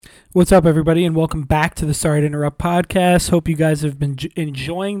What's up, everybody, and welcome back to the Sorry to Interrupt podcast. Hope you guys have been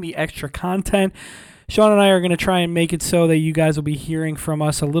enjoying the extra content. Sean and I are going to try and make it so that you guys will be hearing from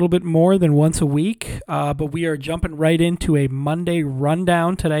us a little bit more than once a week, but we are jumping right into a Monday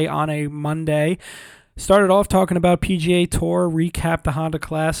rundown today on a Monday. Started off talking about PGA Tour, recapped the Honda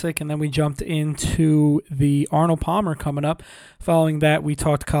Classic, and then we jumped into the Arnold Palmer coming up. Following that, we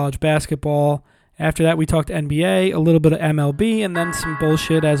talked college basketball. After that, we talked NBA, a little bit of MLB, and then some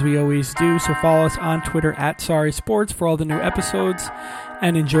bullshit as we always do. So follow us on Twitter at Sorry Sports for all the new episodes,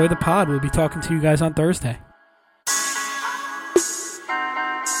 and enjoy the pod. We'll be talking to you guys on Thursday.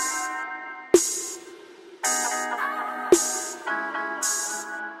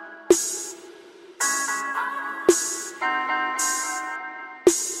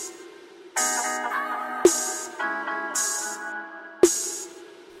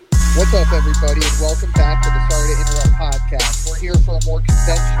 What's up, everybody, and welcome back to the Sorry to Interrupt podcast. We're here for a more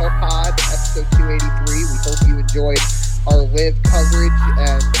conventional pod, episode 283. We hope you enjoyed our live coverage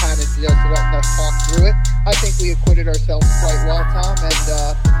and kind of just letting us talk through it. I think we acquitted ourselves quite well, Tom, and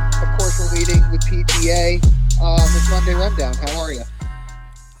of course we're leading with PGA this Monday rundown. How are you?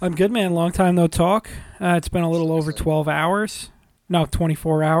 I'm good, man. Long time no talk. It's been a little over 12 hours. No,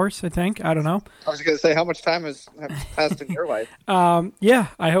 24 hours, I think. I don't know. I was going to say, how much time has passed in your life? Yeah,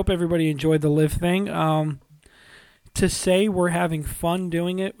 I hope everybody enjoyed the live thing. To say we're having fun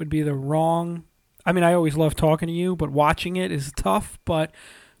doing it would be the wrong... I mean, I always love talking to you, but watching it is tough. But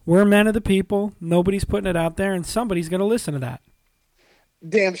we're men of the people. Nobody's putting it out there, and somebody's going to listen to that.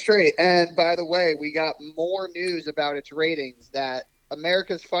 Damn straight. And by the way, we got more news about its ratings that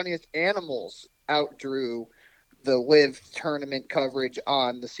America's Funniest Animals outdrew the live tournament coverage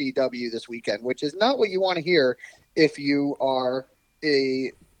on the CW this weekend, which is not what you want to hear if you are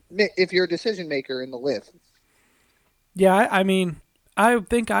a decision maker in the live. Yeah, I mean, I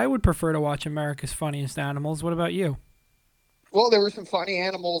think I would prefer to watch America's Funniest Animals. What about you? Well, there were some funny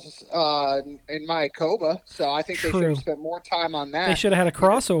animals in Mayakoba, so I think they should have spent more time on that. They should have had a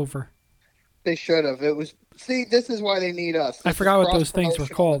crossover. They should have. This is why they need us. I forgot what those things were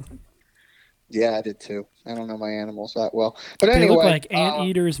called. Yeah, I did too. I don't know my animals that well. But they anyway, look like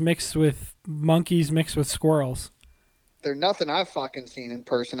anteaters mixed with monkeys mixed with squirrels. They're nothing I've fucking seen in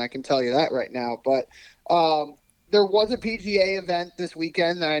person, I can tell you that right now. But there was a PGA event this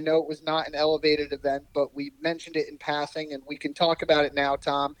weekend, and I know it was not an elevated event, but we mentioned it in passing, and we can talk about it now,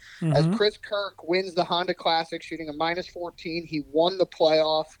 Tom. Mm-hmm. As Chris Kirk wins the Honda Classic shooting a -14, he won the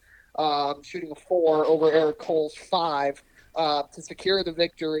playoff shooting a 4 over Eric Cole's 5. To secure the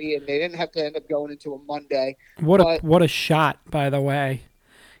victory, and they didn't have to end up going into a Monday. What a shot, by the way.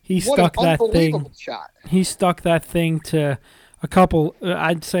 He stuck that thing. Shot. He stuck that thing to a couple.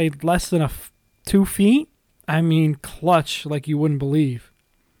 I'd say less than 2 feet. I mean, clutch like you wouldn't believe.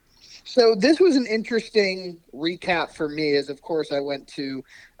 So this was an interesting recap for me, as of course I went to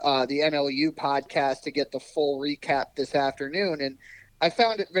the NLU podcast to get the full recap this afternoon, and I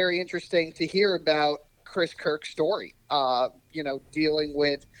found it very interesting to hear about Chris Kirk's story, dealing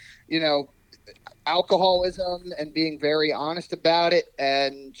with, alcoholism and being very honest about it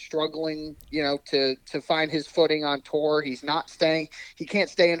and struggling, to find his footing on tour. He can't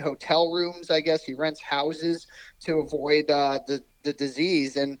stay in hotel rooms. I guess he rents houses to avoid the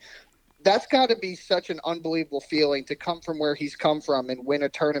disease. And that's got to be such an unbelievable feeling to come from where he's come from and win a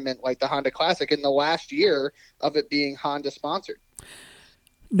tournament like the Honda Classic in the last year of it being Honda sponsored.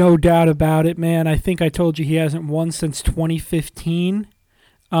 No doubt about it, man. I think I told you he hasn't won since 2015.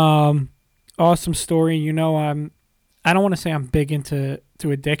 Awesome story. I don't want to say I'm big into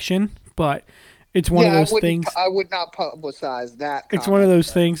addiction, but it's one of those things. I would not publicize that. It's one of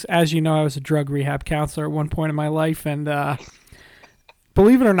those things. As you know, I was a drug rehab counselor at one point in my life, and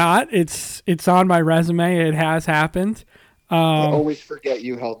believe it or not, it's on my resume. It has happened. I always forget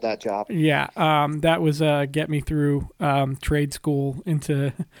you held that job. Yeah, that was get me through trade school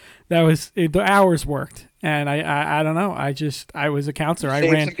into. The hours worked, and I don't know. I was a counselor. I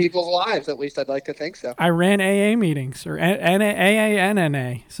ran some people's lives. At least I'd like to think so. I ran AA meetings or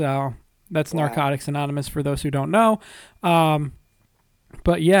AANNA. So that's Narcotics Anonymous for those who don't know.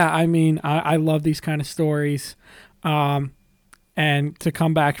 But yeah, I mean, I love these kind of stories. And to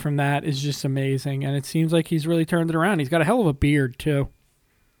come back from that is just amazing. And it seems like he's really turned it around. He's got a hell of a beard, too.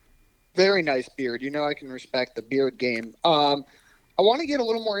 Very nice beard. I can respect the beard game. I want to get a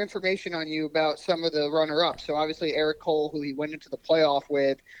little more information on you about some of the runner-ups. So obviously Eric Cole, who he went into the playoff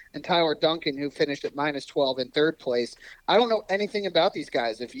with, and Tyler Duncan, who finished at -12 in third place. I don't know anything about these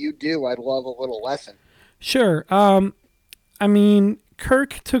guys. If you do, I'd love a little lesson. Sure. I mean,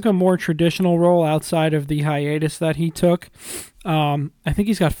 Kirk took a more traditional role outside of the hiatus that he took. I think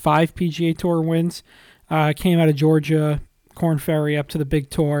he's got 5 PGA Tour wins. Came out of Georgia, Korn Ferry up to the big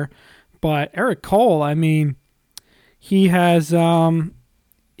tour. But Eric Cole, I mean, he has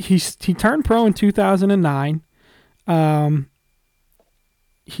he turned pro in 2009.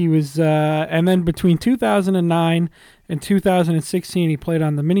 He was and then between 2009 and 2016, he played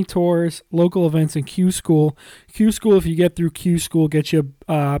on the mini tours, local events, and Q School. Q School, if you get through Q School, gets you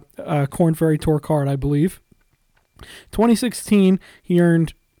a Korn Ferry Tour card, I believe. 2016, he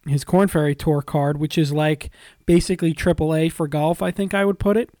earned his Korn Ferry Tour card, which is like basically AAA for golf, I think I would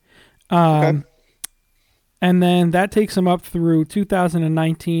put it. Okay. And then that takes him up through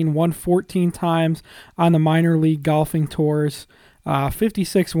 2019, won 14 times on the minor league golfing tours,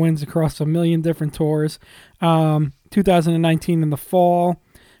 56 wins across a million different tours. 2019 in the fall,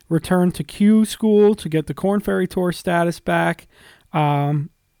 returned to Q School to get the Korn Ferry Tour status back.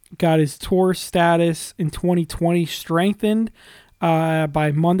 Got his tour status in 2020 strengthened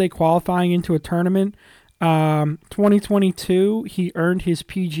by Monday qualifying into a tournament. 2022, he earned his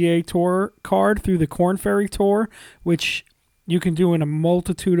PGA Tour card through the Korn Ferry Tour, which you can do in a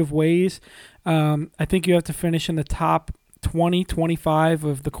multitude of ways. I think you have to finish in the top 20, 25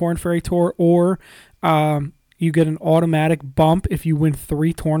 of the Korn Ferry Tour, or you get an automatic bump if you win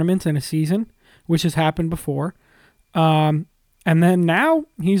 3 tournaments in a season, which has happened before. And then now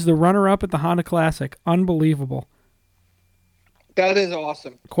he's the runner-up at the Honda Classic. Unbelievable. That is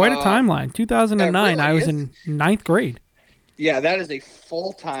awesome. Quite a timeline. 2009, really I was is. in 9th grade. Yeah, that is a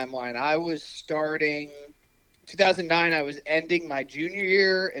full timeline. I was starting 2009. I was ending my junior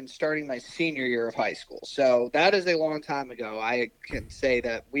year and starting my senior year of high school. So that is a long time ago. I can say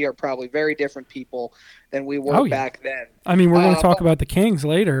that we are probably very different people than we were back then. I mean, we're going to talk about the Kings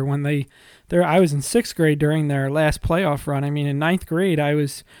later. When I was in 6th grade during their last playoff run. I mean, in 9th grade,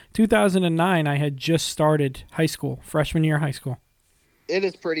 2009. I had just started high school, freshman year of high school. It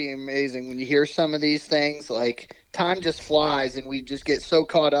is pretty amazing when you hear some of these things. Like, time just flies, and we just get so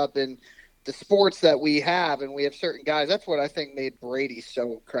caught up in the sports that we have, and we have certain guys. That's what I think made Brady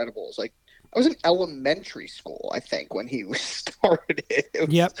so incredible. It's like, I was in elementary school, I think, when he was started. It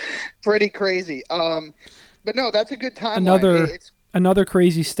was pretty crazy. But no, that's a good timeline. Another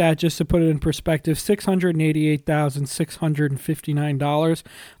crazy stat, just to put it in perspective, $688,659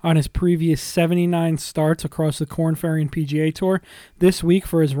 on his previous 79 starts across the Korn Ferry and PGA Tour. This week,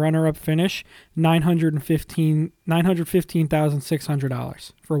 for his runner-up finish,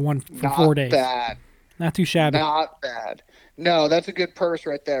 $915,600 for 4 days. Not bad. Not too shabby. Not bad. No, that's a good purse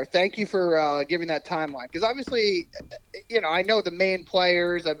right there. Thank you for giving that timeline. Because obviously, I know the main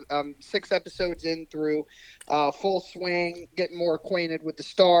players. I'm 6 episodes in through Full Swing, getting more acquainted with the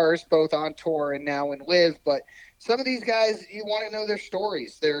stars, both on tour and now in live. But some of these guys, you want to know their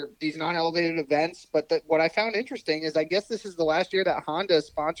stories. They're these non-elevated events. But what I found interesting is I guess this is the last year that Honda is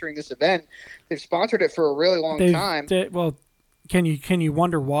sponsoring this event. They've sponsored it for a really long time. Well, can you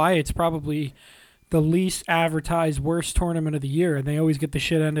wonder why? It's probably the least advertised, worst tournament of the year, and they always get the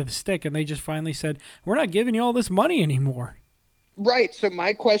shit end of the stick, and they just finally said, we're not giving you all this money anymore. Right. So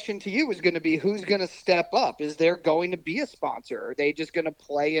my question to you is going to be, who's going to step up? Is there going to be a sponsor? Or are they just going to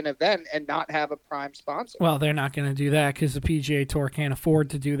play an event and not have a prime sponsor? Well, they're not going to do that because the PGA Tour can't afford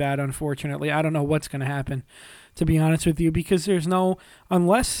to do that, unfortunately. I don't know what's going to happen, to be honest with you, because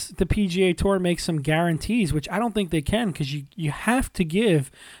unless the PGA Tour makes some guarantees, which I don't think they can, because you have to give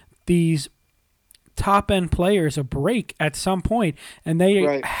these top-end players a break at some point, and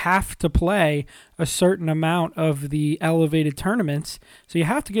they have to play a certain amount of the elevated tournaments, so you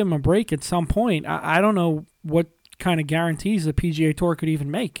have to give them a break at some point. I don't know what kind of guarantees the PGA Tour could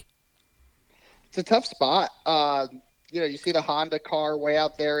even make. It's a tough spot. You see the Honda car way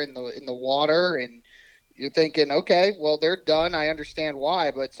out there in the water, and you're thinking, okay, well, they're done. I understand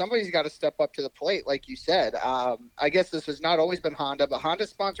why, but somebody's got to step up to the plate, like you said. I guess this has not always been Honda, but Honda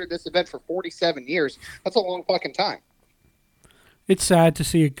sponsored this event for 47 years. That's a long fucking time. It's sad to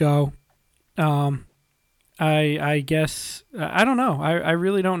see it go. I guess, I don't know. I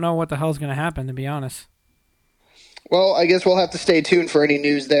really don't know what the hell's going to happen, to be honest. Well, I guess we'll have to stay tuned for any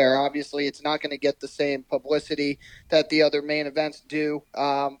news there. Obviously, it's not going to get the same publicity that the other main events do.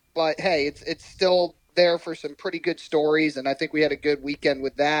 But, hey, it's still there for some pretty good stories, and I think we had a good weekend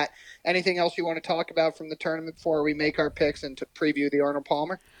with that. Anything else you want to talk about from the tournament before we make our picks and to preview the Arnold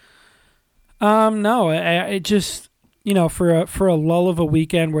Palmer? No, it just, for a lull of a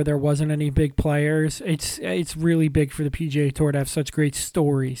weekend where there wasn't any big players, it's really big for the PGA Tour to have such great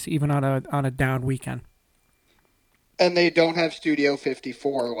stories, even on a down weekend. And they don't have Studio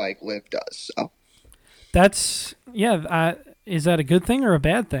 54 like Liv does, so. That's, Is that a good thing or a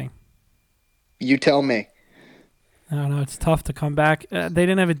bad thing? You tell me. I don't know. It's tough to come back. They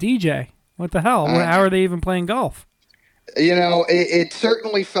didn't have a DJ. What the hell? I How are they even playing golf? It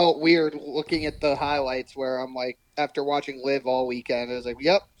certainly felt weird looking at the highlights where I'm like, after watching Live all weekend, I was like,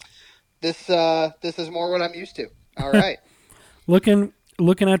 yep, this is more what I'm used to. All right. Looking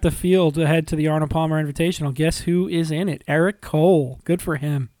at the field ahead to the Arnold Palmer Invitational, guess who is in it? Eric Cole. Good for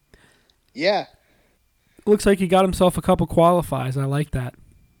him. Yeah. Looks like he got himself a couple qualifies. I like that.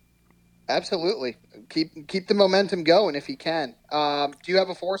 Absolutely. Keep the momentum going if you can. Do you have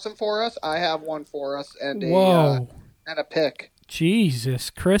a foursome for us? I have one for us and a pick. Jesus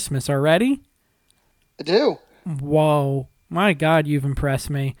Christmas already? I do. Whoa. My God, you've impressed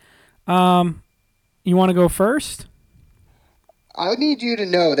me. You want to go first? I need you to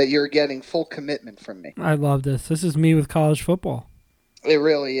know that you're getting full commitment from me. I love this. This is me with college football. It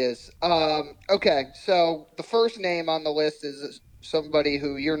really is. Okay, so the first name on the list is somebody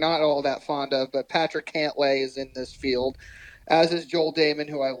who you're not all that fond of, but Patrick Cantlay is in this field, as is Joel Damon,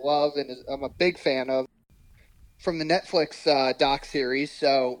 who I love and I'm a big fan of from the Netflix doc series.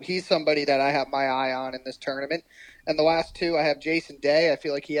 So he's somebody that I have my eye on in this tournament. And the last two, I have Jason Day. I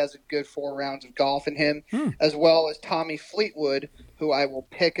feel like he has a good 4 rounds of golf in him, as well as Tommy Fleetwood, who I will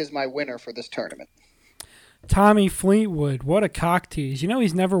pick as my winner for this tournament. Tommy Fleetwood, what a cock tease. You know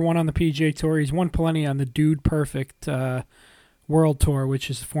he's never won on the PGA Tour. He's won plenty on the Dude Perfect World Tour, which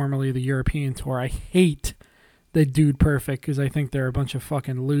is formerly the European Tour. I hate the Dude Perfect because I think they're a bunch of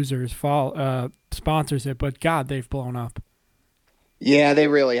fucking losers. Sponsors it, but God, they've blown up. Yeah, they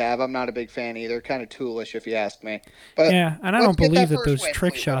really have. I'm not a big fan either. Kind of toolish, if you ask me. But yeah, and I don't believe that those trick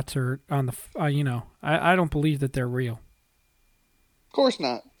Fleetwood. shots are on the. I don't believe that they're real. Of course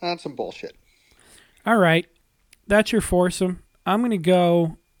not. That's some bullshit. All right, that's your foursome. I'm gonna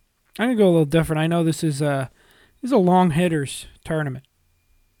go a little different. I know this is a long hitters tournament.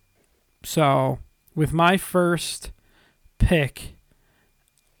 So with my first pick,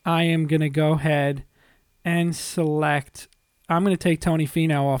 I am gonna go ahead and select. I'm going to take Tony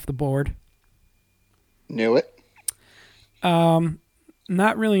Finau off the board. Knew it.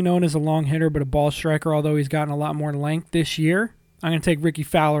 Not really known as a long hitter, but a ball striker, although he's gotten a lot more length this year. I'm going to take Ricky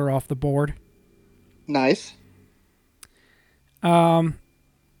Fowler off the board. Nice. God,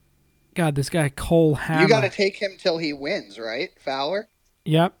 this guy Cole Hammer. You got to take him till he wins, right, Fowler?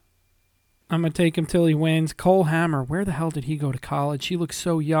 Yep. I'm going to take him till he wins. Cole Hammer, where the hell did he go to college? He looks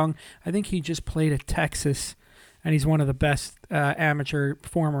so young. I think he just played at Texas. And he's one of the best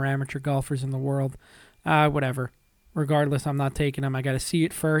former amateur golfers in the world. Whatever. Regardless, I'm not taking him. I got to see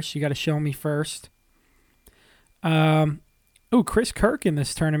it first. You got to show me first. Chris Kirk in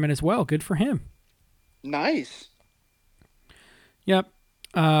this tournament as well. Good for him. Nice. Yep.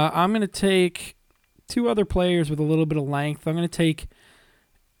 I'm going to take 2 other players with a little bit of length. I'm going to take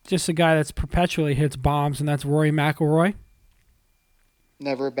just a guy that's perpetually hits bombs, and that's Rory McIlroy.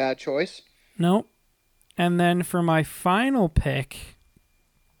 Never a bad choice. Nope. And then for my final pick,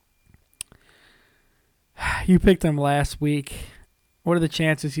 you picked him last week. What are the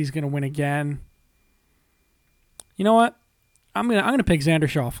chances he's going to win again? You know what? I'm gonna pick Xander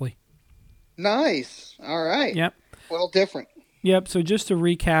Schauffele. Nice. All right. Yep. A little different. Yep. So just to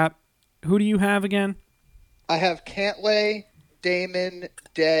recap, who do you have again? I have Cantlay, Damon,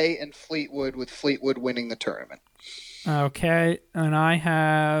 Day, and Fleetwood, with Fleetwood winning the tournament. Okay, and I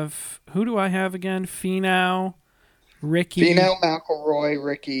have... Who do I have again? Finau, Ricky... Finau, McIlroy,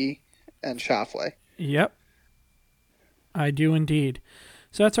 Ricky, and Schauffele. Yep. I do indeed.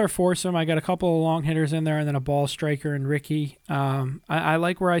 So that's our foursome. I got a couple of long hitters in there and then a ball striker and Ricky. I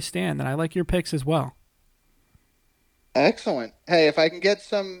like where I stand, and I like your picks as well. Excellent. Hey, if I can get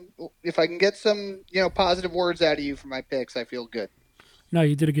some positive words out of you for my picks, I feel good. No,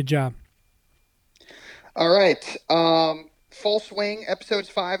 you did a good job. All right. Full swing, episodes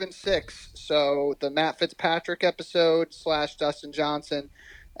 5 and 6. So the Matt Fitzpatrick episode / Dustin Johnson,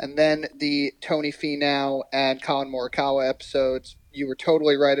 and then the Tony Finau and Colin Morikawa episodes. You were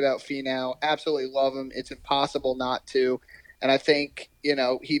totally right about Finau. Absolutely love him. It's impossible not to. And I think,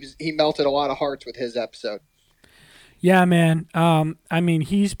 he melted a lot of hearts with his episode. Yeah, man.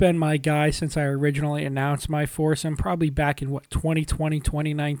 He's been my guy since I originally announced my foursome, probably back in, 2020,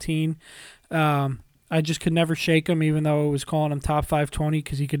 2019. I just could never shake him, even though I was calling him top 520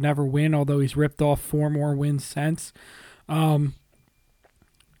 because he could never win, although he's ripped off 4 more wins since.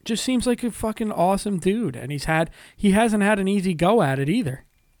 Just seems like a fucking awesome dude, and he hasn't had an easy go at it either.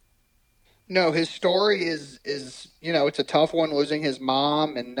 No, his story is it's a tough one, losing his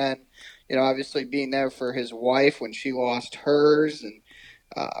mom, and then obviously being there for his wife when she lost hers, and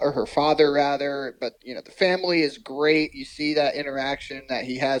or her father rather. But the family is great. You see that interaction that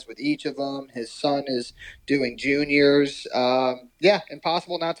he has with each of them. His son is doing juniors. Yeah,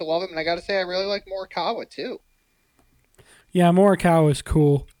 impossible not to love him. And I got to say, I really like Morikawa too. Yeah, Morikawa is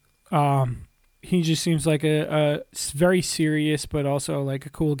cool. He just seems like a very serious, but also like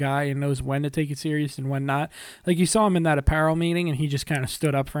a cool guy and knows when to take it serious and when not. Like you saw him in that apparel meeting, and he just kind of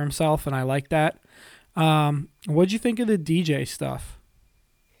stood up for himself, and I like that. What'd you think of the DJ stuff?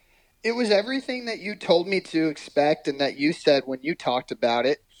 It was everything that you told me to expect and that you said when you talked about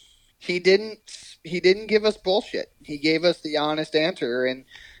it. He didn't give us bullshit. He gave us the honest answer, and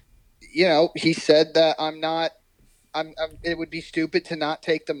he said that it would be stupid to not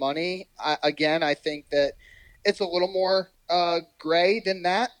take the money. I think that it's a little more gray than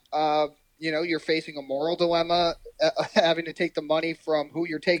that. You're facing a moral dilemma, having to take the money from who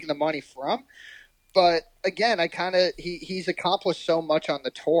you're taking the money from. But again, he's accomplished so much on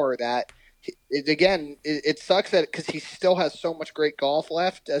the tour that it sucks that because he still has so much great golf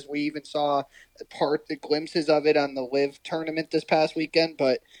left, as we even saw the glimpses of it on the Live tournament this past weekend.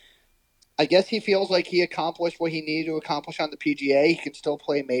 But I guess he feels like he accomplished what he needed to accomplish on the PGA. He can still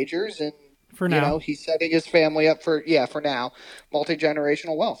play majors, and For now. he's setting his family up for now,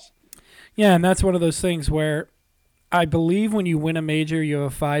 multi-generational wealth. Yeah, and that's one of those things where I believe when you win a major, you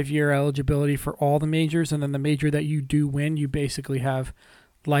have a 5-year eligibility for all the majors, and then the major that you do win, you basically have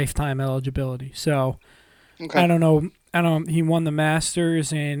lifetime eligibility. So Okay. I don't know. He won the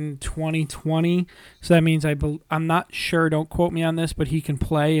Masters in 2020, so that means I'm not sure. Don't quote me on this, but he can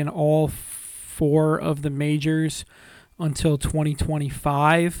play in all 4 of the majors until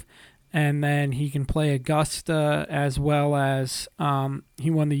 2025, and then he can play Augusta as well as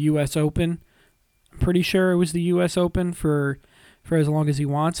he won the U.S. Open. I'm pretty sure it was the U.S. Open for as long as he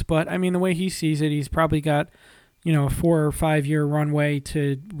wants. But I mean, the way he sees it, he's probably got a 4 or 5 year runway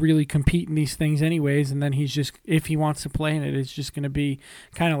to really compete in these things anyways, and then he's just, if he wants to play in it, it's just going to be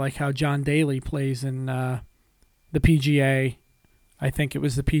kind of like how John Daly plays in the PGA. I think it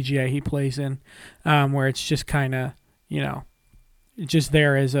was the PGA he plays in, where it's just kind of just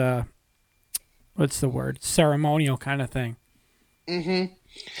there as a, what's the word, ceremonial kind of thing. Mm-hmm.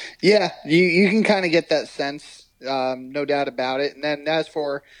 Yeah, you can kind of get that sense, no doubt about it. And then as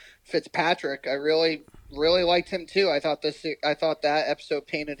for Fitzpatrick, I really liked him too. I thought that episode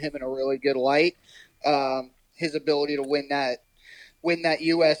painted him in a really good light. His ability to win that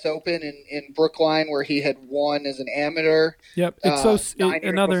U.S. Open in Brookline, where he had won as an amateur. Yep, it's 9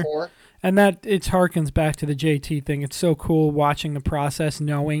 years before. And that it harkens back to the JT thing. It's so cool watching the process,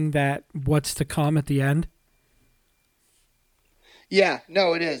 knowing that what's to come at the end. Yeah,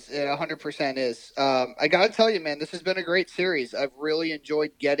 no, it is. It 100% is. I got to tell you, man, this has been a great series. I've really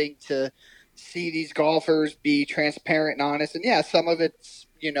enjoyed getting to see these golfers be transparent and honest. And yeah, some of it's,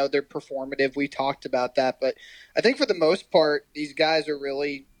 they're performative. We talked about that. But I think for the most part, these guys are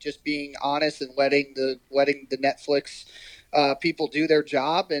really just being honest and letting the Netflix people do their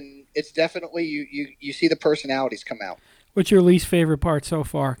job. And it's definitely, you see the personalities come out. What's your least favorite part so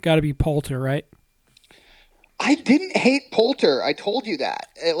far? Got to be Poulter, right? I didn't hate Poulter. I told you that.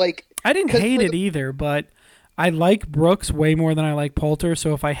 I didn't hate it either, but I like Brooks way more than I like Poulter.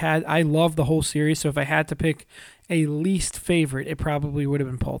 So I love the whole series. So if I had to pick a least favorite, it probably would have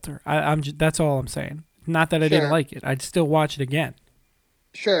been Poulter. That's all I'm saying. Not that I didn't like it. I'd still watch it again.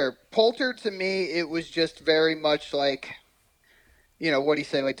 Sure. Poulter, to me, it was just very much like, what do you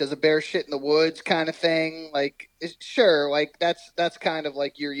say? Like, does a bear shit in the woods kind of thing? Like, sure. Like, that's kind of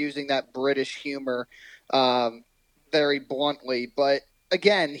like you're using that British humor very bluntly. But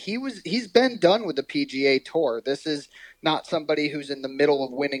again, he's been done with the PGA Tour. This is not somebody who's in the middle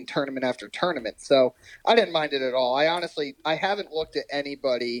of winning tournament after tournament. So I didn't mind it at all. I haven't looked at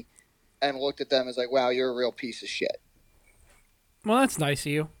anybody and looked at them as like, wow, you're a real piece of shit. Well, that's nice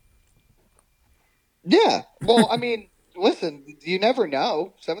of you. Yeah. Well, I mean, listen, you never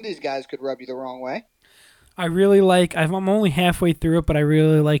know. Some of these guys could rub you the wrong way. I really like, I'm only halfway through it, but I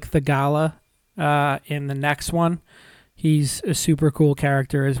really like the Gala in the next one. He's a super cool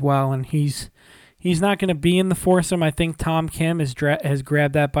character as well, and he's not going to be in the foursome. I think Tom Kim has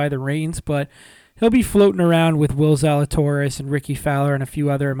grabbed that by the reins, but he'll be floating around with Will Zalatoris and Ricky Fowler and a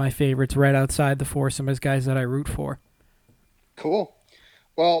few other of my favorites right outside the foursome as guys that I root for. Cool.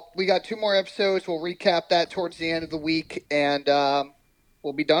 Well, we got 2 more episodes. We'll recap that towards the end of the week, and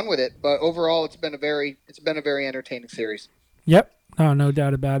we'll be done with it. But overall, it's been a very entertaining series. Yep. Oh, no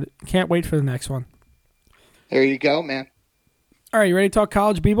doubt about it. Can't wait for the next one. There you go, man. All right, you ready to talk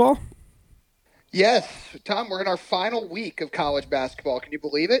college b-ball? Yes, Tom, we're in our final week of college basketball. Can you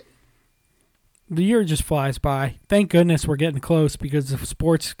believe it? The year just flies by. Thank goodness we're getting close because the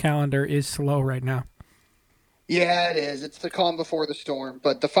sports calendar is slow right now. Yeah, it is. It's the calm before the storm.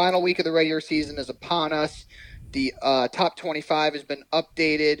 But the final week of the regular season is upon us. The top 25 has been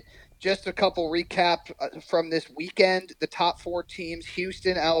updated. Just a couple recap from this weekend. The top four teams: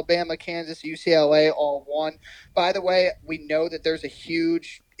 Houston, Alabama, Kansas, UCLA, all won. By the way, we know that there's a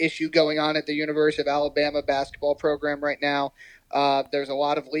huge issue going on at the University of Alabama basketball program right now. There's a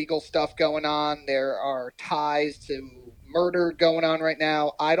lot of legal stuff going on. There are ties to murder going on right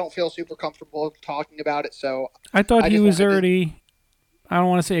now. I don't feel super comfortable talking about it, so I thought I he just was wanted to. already, I don't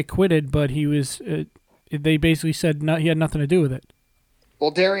want to say acquitted, but he was, they basically said he had nothing to do with it. Well,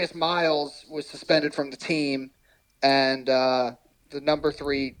 Darius Miles was suspended from the team, and the number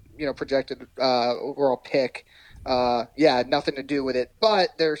three, projected overall pick, had nothing to do with it.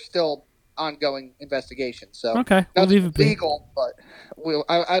 But there's still ongoing investigation, so Okay, we'll leave nothing it be. legal. But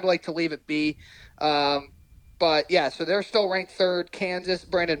I'd like to leave it be. But yeah, so they're still ranked third. Kansas,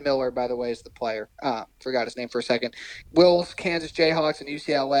 Brandon Miller, by the way, is the player. Forgot his name for a second. Wills, Kansas Jayhawks, and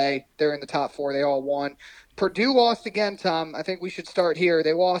UCLA. They're in the top four. They all won. Purdue lost again, Tom. I think we should start here.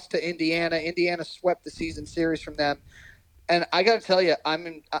 They lost to Indiana. Indiana swept the season series from them. And I got to tell you,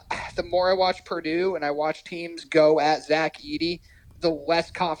 the more I watch Purdue and I watch teams go at Zach Edey, the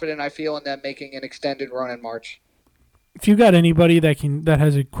less confident I feel in them making an extended run in March. If you got anybody that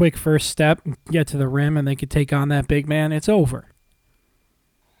has a quick first step, get to the rim, and they could take on that big man, it's over.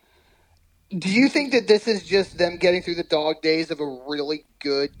 Do you think that this is just them getting through the dog days of a really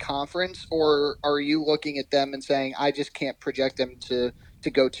good conference, or are you looking at them and saying, I just can't project them to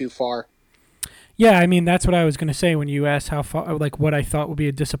go too far? Yeah, I mean that's what I was going to say when you asked how far, like what I thought would be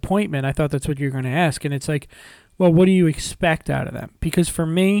a disappointment. I thought that's what you were going to ask, and it's like, well, what do you expect out of them? Because for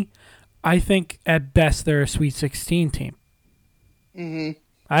me, I think at best they're a Sweet 16 team. Mm-hmm.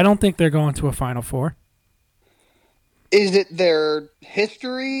 I don't think they're going to a Final Four. Is it their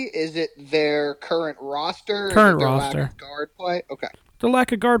history? Is it their current roster? Current Is it their roster. lack of guard play? Okay. The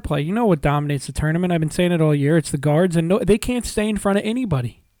lack of guard play. You know what dominates the tournament? I've been saying it all year. It's the guards, and they can't stay in front of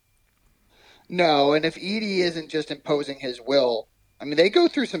anybody. No, and if Edey isn't just imposing his will, I mean, they go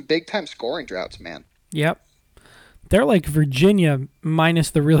through some big-time scoring droughts, man. Yep. They're like Virginia minus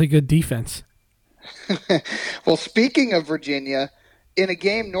the really good defense. Well, speaking of Virginia, in a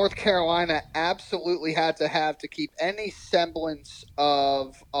game North Carolina absolutely had to have to keep any semblance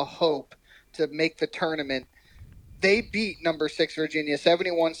of a hope to make the tournament, they beat number 6 Virginia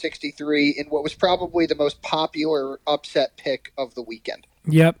 71-63 in what was probably the most popular upset pick of the weekend.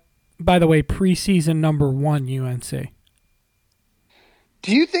 Yep. By the way, preseason number 1 UNC.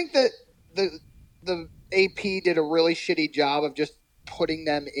 Do you think that the AP did a really shitty job of just putting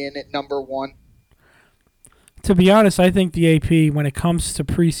them in at number 1? To be honest, I think the AP, when it comes to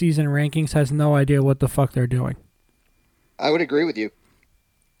preseason rankings, has no idea what the fuck they're doing. I would agree with you.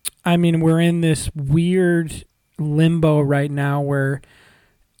 I mean, we're in this weird limbo right now where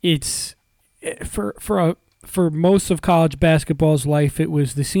it's for most of college basketball's life, it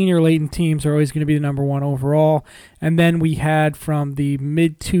was the senior laden teams are always going to be the number 1 overall, and then we had from the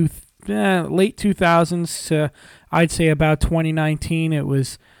late 2000s to I'd say about 2019, it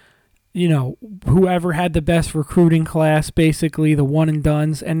was whoever had the best recruiting class, basically the one and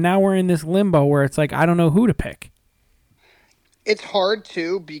dones, and now we're in this limbo where it's like I don't know who to pick. It's hard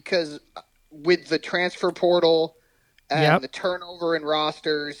too because with the transfer portal and the turnover in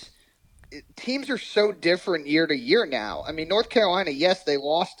rosters, teams are so different year to year now. I mean, North Carolina, yes, they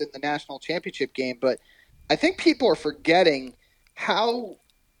lost in the national championship game, but I think people are forgetting how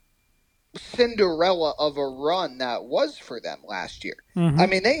Cinderella of a run that was for them last year. Mm-hmm. I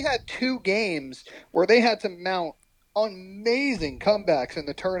mean, they had 2 games where they had to mount amazing comebacks in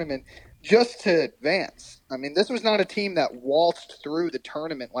the tournament just to advance. I mean, this was not a team that waltzed through the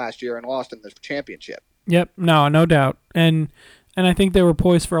tournament last year and lost in the championship. Yep, no doubt. And I think they were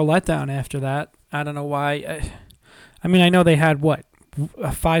poised for a letdown after that. I don't know why. I mean, I know they had, a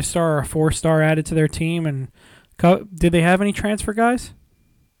 5-star or a 4-star added to their team. And did they have any transfer guys?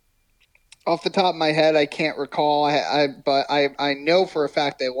 Off the top of my head, I can't recall. But I know for a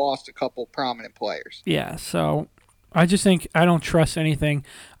fact they lost a couple prominent players. Yeah, so I just think I don't trust anything.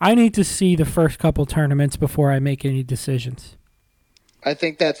 I need to see the first couple tournaments before I make any decisions. I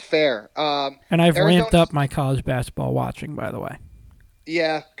think that's fair. And I've ramped up my college basketball watching, by the way.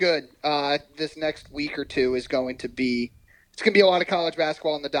 Yeah, good. This next week or two is going to be a lot of college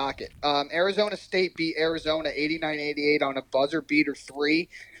basketball on the docket. Arizona State beat Arizona 89-88 on a buzzer beater 3.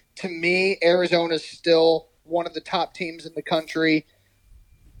 To me, Arizona's still one of the top teams in the country.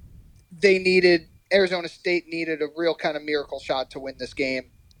 Arizona State needed a real kind of miracle shot to win this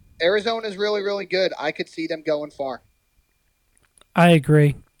game. Arizona's really, really good. I could see them going far. I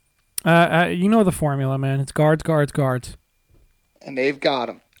agree. You know the formula, man. It's guards, guards, guards. And they've got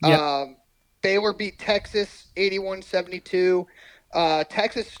them. Yep. Baylor beat Texas 81-72.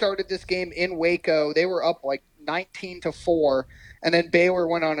 Texas started this game in Waco. They were up like 19-4, and then Baylor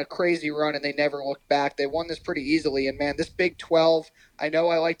went on a crazy run, and they never looked back. They won this pretty easily. And, man, this Big 12, I know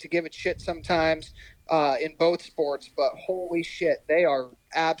I like to give it shit sometimes in both sports, but holy shit, they are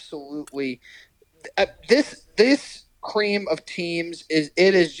absolutely this cream of teams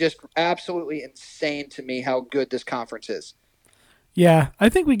is just absolutely insane to me how good this conference is. Yeah, I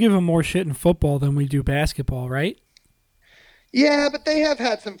think we give them more shit in football than we do basketball, right? Yeah, but they have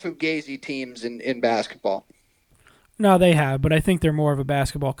had some fugazi teams in basketball. No, they have, but I think they're more of a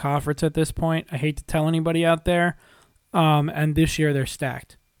basketball conference at this point. I hate to tell anybody out there, and this year they're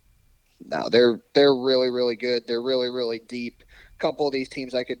stacked. No, they're really, really good. They're really, really deep. A couple of these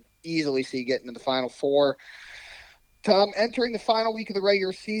teams I could easily see getting to the Final Four. Tom, entering the final week of the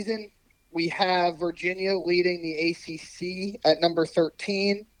regular season, we have Virginia leading the ACC at number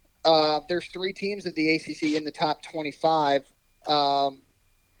 13. There's 3 teams at the ACC in the top 25.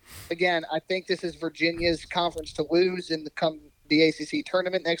 Again, I think this is Virginia's conference to lose in the ACC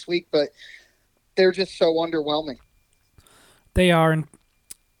tournament next week, but they're just so underwhelming. They are. And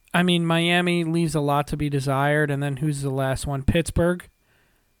I mean, Miami leaves a lot to be desired, and then who's the last one? Pittsburgh?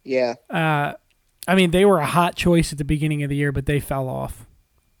 Yeah. I mean, they were a hot choice at the beginning of the year, but they fell off.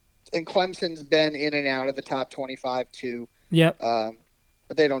 And Clemson's been in and out of the top 25 too. Yep.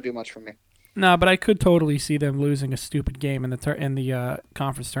 But they don't do much for me. No, but I could totally see them losing a stupid game in the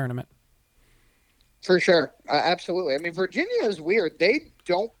conference tournament. For sure. Absolutely. I mean, Virginia is weird. They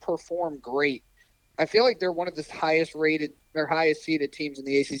don't perform great. I feel like they're one of the highest rated or highest seeded teams in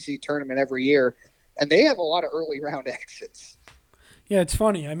the ACC tournament every year, and they have a lot of early round exits. Yeah, it's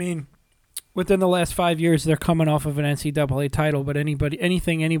funny. I mean, within the last 5 years, they're coming off of an NCAA title, but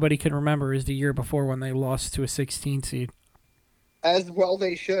anything anybody can remember is the year before when they lost to a 16 seed. As well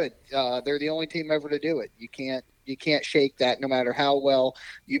they should. They're the only team ever to do it. You can't shake that no matter how well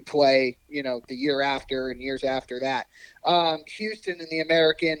you play, the year after and years after that. Houston in the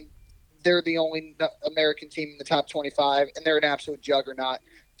American, they're the only American team in the top 25, and they're an absolute juggernaut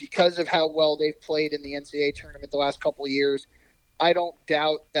because of how well they've played in the NCAA tournament the last couple of years. I don't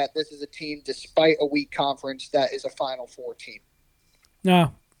doubt that this is a team, despite a weak conference, that is a Final Four team.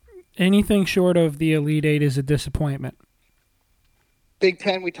 No, anything short of the Elite Eight is a disappointment. Big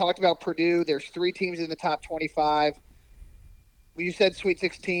Ten, we talked about Purdue. There's 3 teams in the top 25. You said Sweet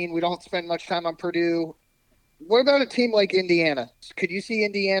 16. We don't spend much time on Purdue. What about a team like Indiana? Could you see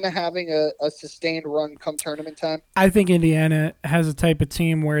Indiana having a sustained run come tournament time? I think Indiana has a type of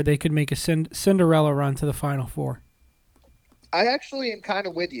team where they could make a Cinderella run to the Final Four. I actually am kind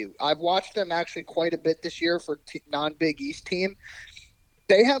of with you. I've watched them actually quite a bit this year for non-Big East team.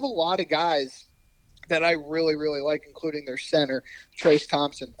 They have a lot of guys that I really, really like, including their center, Trace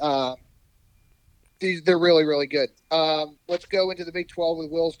Thompson. They're really, really good. Let's go into the Big 12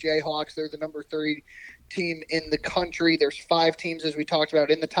 with Will's Jayhawks. They're the number 30 team in the country. There's 5 teams, as we talked about,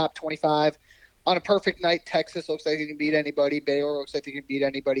 in the top 25. On a perfect night, Texas looks like they can beat anybody. Baylor looks like they can beat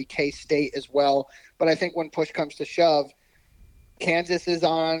anybody. K-State as well. But I think when push comes to shove, Kansas is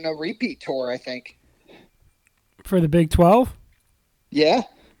on a repeat tour, I think. For the Big 12? Yeah,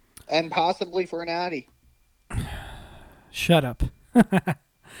 and possibly for an Addy. Shut up. I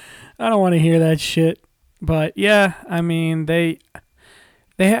don't want to hear that shit. But, yeah, I mean,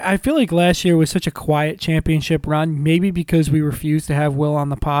 I feel like last year was such a quiet championship run, maybe because we refused to have Will on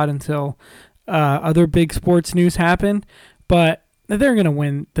the pod until other big sports news happened. But they're going to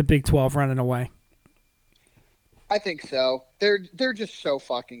win the Big 12 running away. I think so. They're just so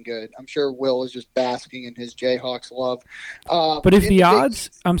fucking good. I'm sure Will is just basking in his Jayhawks love. But if the odds,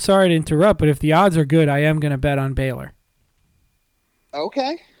 I'm sorry to interrupt, but if the odds are good, I am going to bet on Baylor.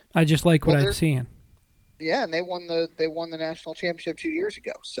 Okay. I just like what I'm seeing. Yeah, and they won the national championship 2 years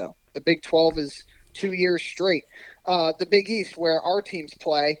ago. So the Big 12 is 2 years straight. The Big East, where our teams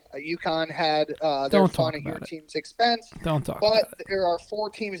play, UConn had their fun at your team's expense. Don't talk But about it. there are 4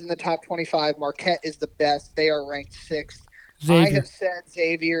 teams in the top 25. Marquette is the best. They are ranked 6th. Xavier. I have said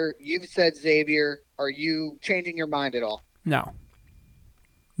Xavier. You've said Xavier. Are you changing your mind at all? No.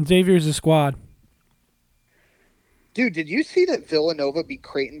 Xavier's a squad. Dude, did you see that Villanova beat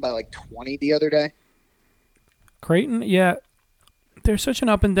Creighton by like 20 the other day? Creighton, yeah. They're such an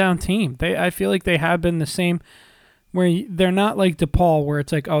up and down team. I feel like they have been the same, where they're not like DePaul, where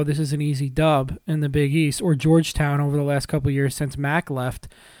it's like, oh, this is an easy dub in the Big East, or Georgetown over the last couple of years since Mac left.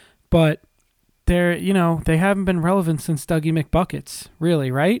 But they haven't been relevant since Dougie McBuckets,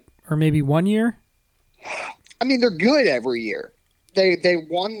 really, right? Or maybe 1 year. I mean, they're good every year. They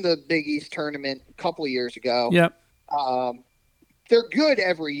won the Big East tournament a couple of years ago. Yep. They're good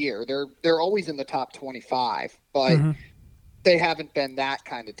every year. They're always in the top 25, but they haven't been that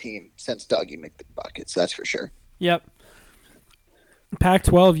kind of team since Dougie McBuckets. That's for sure. Yep.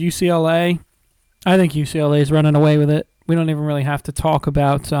 Pac-12, UCLA. I think UCLA is running away with it. We don't even really have to talk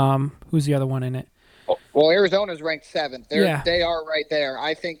about who's the other one in it. Well, Arizona's ranked 7th. They are right there.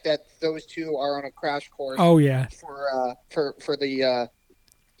 I think that those two are on a crash course. Oh yeah. For the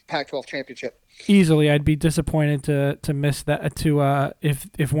Pac-12 championship. Easily, I'd be disappointed to miss that.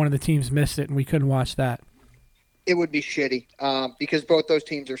 If one of the teams missed it and we couldn't watch that. It would be shitty because both those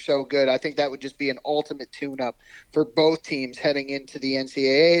teams are so good. I think that would just be an ultimate tune-up for both teams heading into the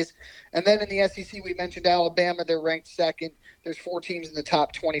NCAAs. And then in the SEC, we mentioned Alabama. They're ranked 2nd. There's 4 teams in the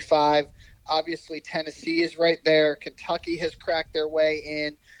top 25. Obviously, Tennessee is right there. Kentucky has cracked their way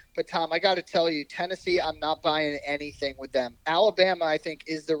in. But, Tom, I got to tell you, Tennessee, I'm not buying anything with them. Alabama, I think,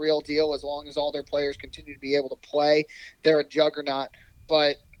 is the real deal as long as all their players continue to be able to play. They're a juggernaut.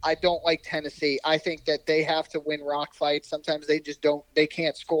 But I don't like Tennessee. I think that they have to win rock fights. Sometimes they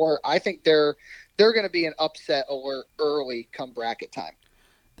can't score. I think they're going to be an upset alert early come bracket time.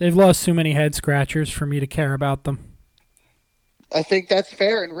 They've lost too many head scratchers for me to care about them. I think that's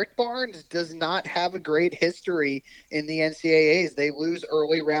fair. And Rick Barnes does not have a great history in the NCAAs. They lose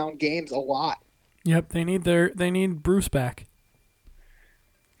early round games a lot. Yep, they need Bruce back.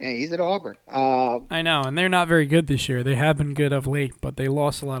 Yeah, he's at Auburn. I know, and they're not very good this year. They have been good of late, but they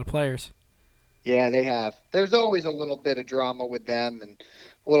lost a lot of players. Yeah, they have. There's always a little bit of drama with them and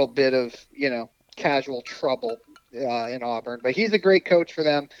a little bit of, casual trouble in Auburn. But he's a great coach for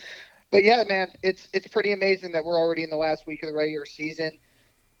them. But, yeah, man, it's pretty amazing that we're already in the last week of the regular season.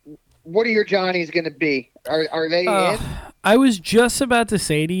 What are your Johnnies going to be? Are they in? I was just about to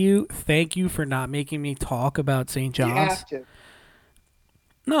say to you, thank you for not making me talk about St. John's. You have to.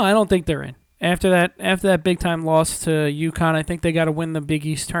 No, I don't think they're in. After that big time loss to UConn, I think they got to win the Big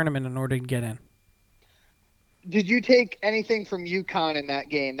East tournament in order to get in. Did you take anything from UConn in that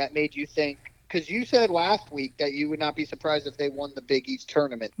game that made you think? Because you said last week that you would not be surprised if they won the Big East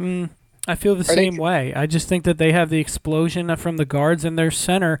tournament. I feel the same way. I just think that they have the explosion from the guards and their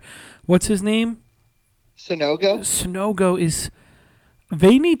center. What's his name? Sonogo is.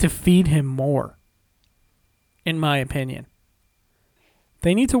 They need to feed him more, in my opinion.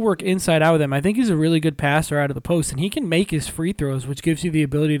 They need to work inside out with him. I think he's a really good passer out of the post, and he can make his free throws, which gives you the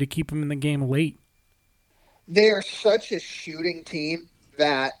ability to keep him in the game late. They are such a shooting team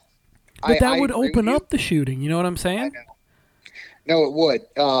that that would open up the shooting. You know what I'm saying? I know. No, it would,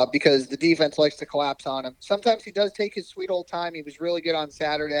 because the defense likes to collapse on him. Sometimes he does take his sweet old time. He was really good on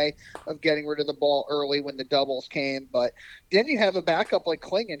Saturday of getting rid of the ball early when the doubles came. But then you have a backup like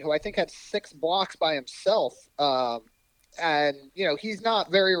Clingan, who I think had 6 blocks by himself. And, he's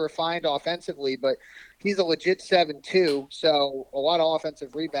not very refined offensively, but he's a legit 7-2. So a lot of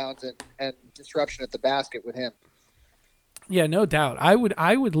offensive rebounds and disruption at the basket with him. Yeah, no doubt. I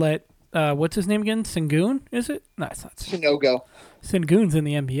would let what's his name again? Sengun, is it? No, it's not. Sonogo. Sengun's in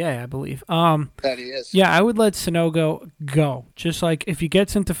the NBA, I believe. That he is. Yeah, I would let Sonogo go. Just like if he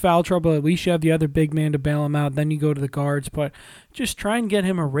gets into foul trouble, at least you have the other big man to bail him out. Then you go to the guards. But just try and get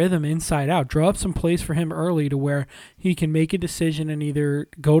him a rhythm inside out. Draw up some plays for him early to where he can make a decision and either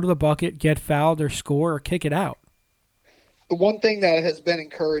go to the bucket, get fouled, or score, or kick it out. The one thing that has been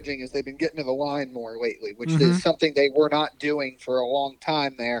encouraging is they've been getting to the line more lately, which is something they were not doing for a long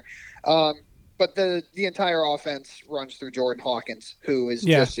time there. But the entire offense runs through Jordan Hawkins, who is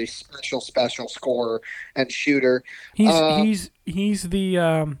just a special scorer and shooter. He's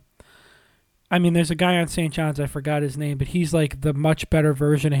the I mean, there's a guy on St. John's, I forgot his name, but he's like the much better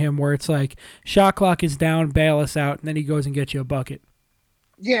version of him where it's like shot clock is down, bail us out, and then he goes and gets you a bucket.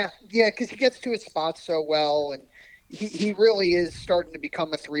 Yeah, because he gets to his spots so well, and he really is starting to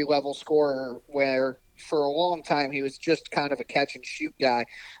become a 3-level scorer where for a long time he was just kind of a catch-and-shoot guy.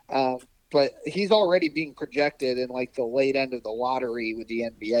 But he's already being projected in like the late end of the lottery with the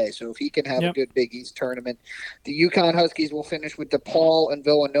NBA. So if he can have a good Big East tournament, the UConn Huskies will finish with DePaul and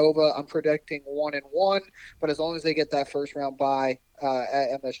Villanova. I'm predicting 1-1, but as long as they get that first round bye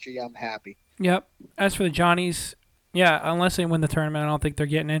at MSG, I'm happy. Yep. As for the Johnnies, unless they win the tournament, I don't think they're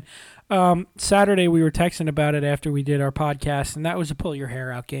getting in. Saturday we were texting about it after we did our podcast, and that was a pull your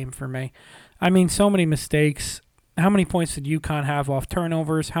hair out game for me. I mean, so many mistakes. How many points did UConn have off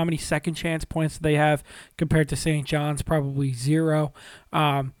turnovers? How many second chance points did they have compared to St. John's? Probably 0.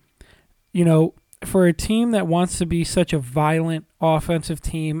 for a team that wants to be such a violent offensive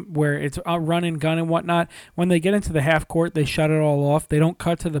team where it's a run and gun and whatnot, when they get into the half court, they shut it all off. They don't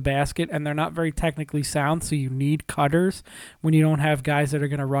cut to the basket, and they're not very technically sound, so you need cutters when you don't have guys that are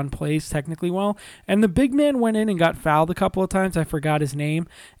going to run plays technically well. And the big man went in and got fouled a couple of times. I forgot his name.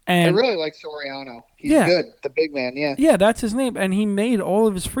 And I really like Soriano. He's good, the big man, yeah. Yeah, that's his name. And he made all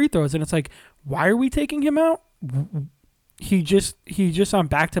of his free throws, and it's like, why are we taking him out? He just on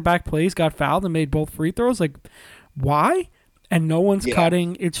back-to-back plays got fouled and made both free throws. Like, why? And no one's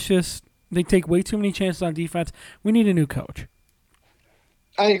cutting. It's just they take way too many chances on defense. We need a new coach.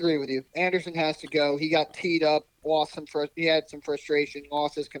 I agree with you. Anderson has to go. He got teed up, he had some frustration,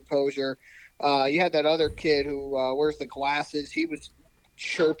 lost his composure. You had that other kid who wears the glasses. He was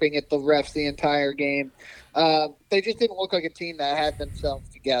chirping at the refs the entire game. They just didn't look like a team that had themselves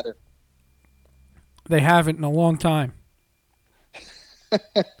together. They haven't in a long time.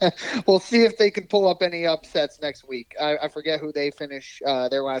 We'll see if they can pull up any upsets next week. I forget who they finish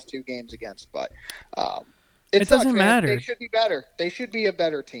their last two games against, but it doesn't matter. They should be better. They should be a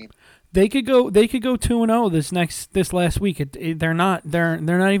better team. They could go 2-0 this last week. They're not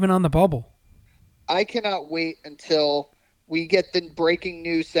even on the bubble. I cannot wait until we get the breaking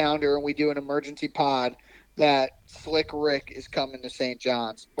news sounder and we do an emergency pod that Slick Rick is coming to St.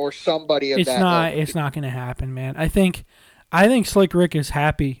 John's or somebody of that. It's not going to happen, man. I think Slick Rick is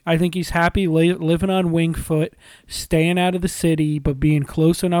happy. I think he's happy living on Winged Foot, staying out of the city, but being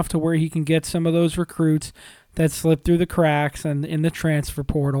close enough to where he can get some of those recruits that slip through the cracks and in the transfer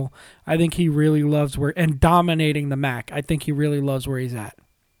portal. I think he really loves and dominating the MAC. I think he really loves where he's at.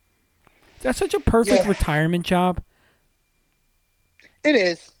 That's such a perfect retirement job. It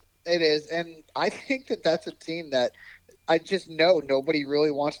is. And I think that's a team that I just know nobody really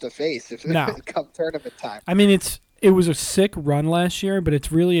wants to face if it comes tournament time. I mean, it was a sick run last year, but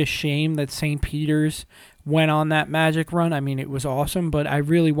it's really a shame that St. Peter's went on that magic run. I mean, it was awesome, but I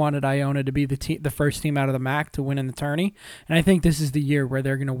really wanted Iona to be the first team out of the MAC to win in the tourney, and I think this is the year where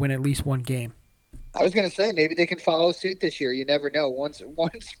they're going to win at least one game. I was going to say maybe they can follow suit this year. You never know. Once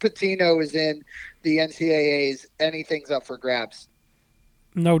Patino is in the NCAAs, anything's up for grabs.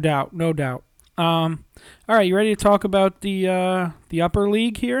 No doubt. All right, you ready to talk about the upper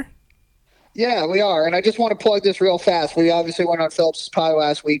league here? Yeah, we are, and I just want to plug this real fast. We obviously went on Phillips' Pie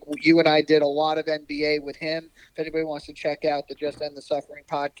last week. You and I did a lot of NBA with him. If anybody wants to check out the Just End the Suffering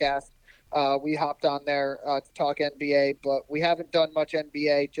podcast, we hopped on there to talk NBA, but we haven't done much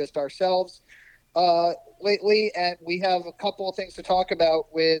NBA just ourselves lately, and we have a couple of things to talk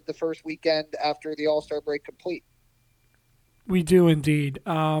about with the first weekend after the All-Star break complete. We do indeed.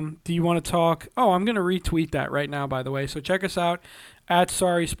 Do you want to talk? Oh, I'm going to retweet that right now, by the way. So check us out at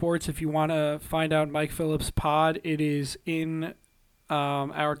Sorry Sports if you want to find out Mike Phillips pod. It is in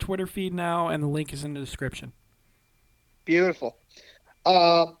our Twitter feed now, and the link is in the description. Beautiful.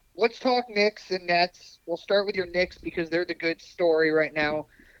 Let's talk Knicks and Nets. We'll start with your Knicks because they're the good story right now.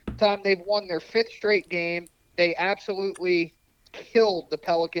 Tom, they've won their fifth straight game. They absolutely killed the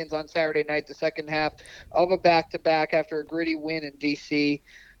Pelicans on Saturday night, the second half of a back-to-back after a gritty win in D.C.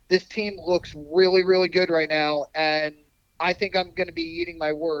 This team looks really, really good right now, and I think I'm going to be eating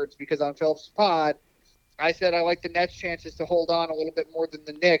my words because on Phillips' pod, I said I like the Nets' chances to hold on a little bit more than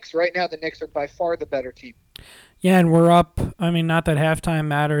the Knicks. Right now, the Knicks are by far the better team. Yeah, and we're up. I mean, not that halftime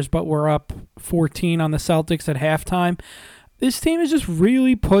matters, but we're up 14 on the Celtics at halftime. This team has just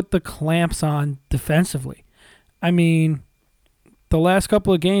really put the clamps on defensively. I mean, the last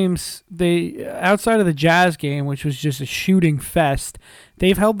couple of games, they outside of the Jazz game, which was just a shooting fest,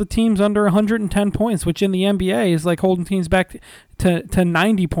 they've held the teams under 110 points, which in the NBA is like holding teams back to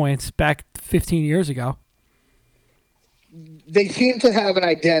 90 points back 15 years ago. They seem to have an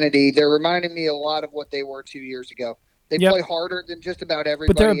identity. They're reminding me a lot of what they were 2 years ago. They play harder than just about everybody.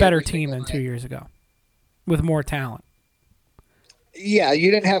 But they're a better team than 2 years ago with more talent. Yeah,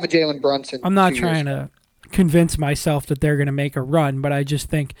 you didn't have a Jalen Brunson. I'm not trying to convince myself that they're going to make a run, but I just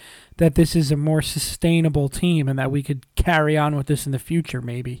think that this is a more sustainable team and that we could carry on with this in the future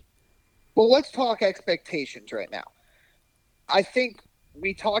maybe. Well, let's talk expectations right now. I think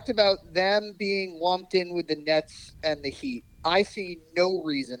we talked about them being lumped in with the Nets and the Heat. I see no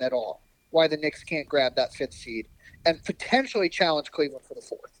reason at all why the Knicks can't grab that fifth seed and potentially challenge Cleveland for the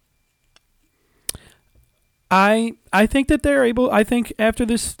fourth. I think that they're able. I think after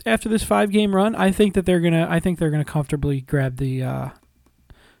this 5-game run, I think they're gonna comfortably grab the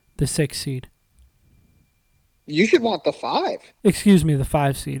 6 seed. You should want the 5. Excuse me, the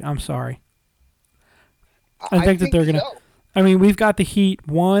 5 seed. I'm sorry. I think that they're gonna. So. I mean, we've got the Heat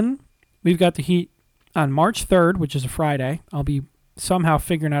 1. We've got the Heat on March 3rd, which is a Friday. I'll be somehow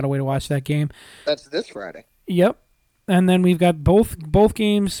figuring out a way to watch that game. That's this Friday. Yep. And then we've got both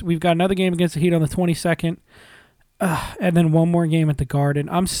games. We've got another game against the Heat on the 22nd. And then one more game at the Garden.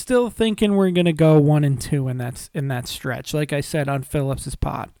 I'm still thinking we're going to go 1-2 in that stretch, like I said on Phillips's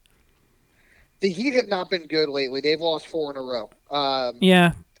pod. The Heat have not been good lately. They've lost 4 in a row.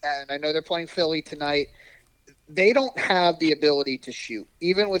 Yeah. And I know they're playing Philly tonight. They don't have the ability to shoot.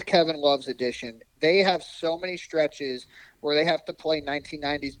 Even with Kevin Love's addition, they have so many stretches where they have to play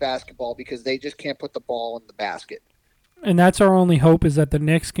 1990s basketball because they just can't put the ball in the basket. And that's our only hope, is that the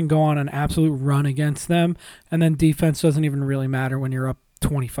Knicks can go on an absolute run against them, and then defense doesn't even really matter when you're up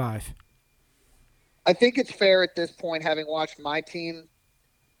 25. I think it's fair at this point, having watched my team,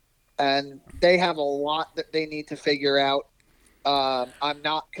 and they have a lot that they need to figure out. I'm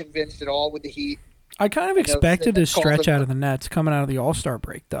not convinced at all with the Heat. I kind of expected a stretch out of the Nets coming out of the All-Star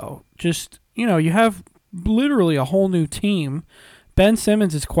break, though. Just, you have literally a whole new team. Ben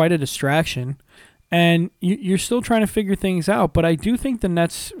Simmons is quite a distraction. And you're still trying to figure things out, but I do think the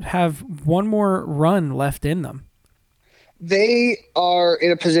Nets have one more run left in them. They are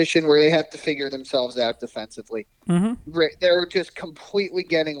in a position where they have to figure themselves out defensively. Mm-hmm. They're just completely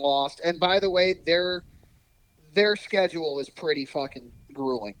getting lost. And by the way, their schedule is pretty fucking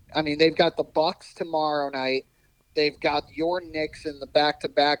grueling. I mean, they've got the Bucks tomorrow night. They've got your Knicks in the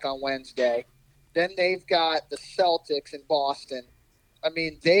back-to-back on Wednesday. Then they've got the Celtics in Boston. I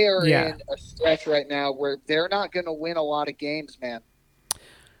mean, they are in a stretch right now where they're not going to win a lot of games, man.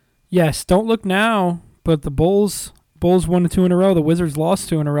 Yes, don't look now, but the Bulls won 2 in a row. The Wizards lost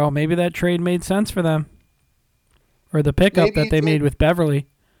 2 in a row. Maybe that trade made sense for them, or the pickup that they made with Beverly.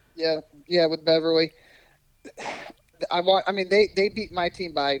 Yeah, with Beverly. They beat my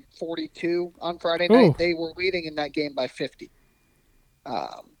team by 42 on Friday night. Ooh. They were leading in that game by 50.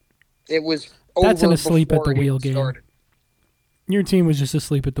 It was over. That's an asleep at the wheel game. Started. Your team was just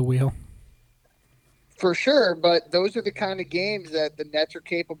asleep at the wheel. For sure, but those are the kind of games that the Nets are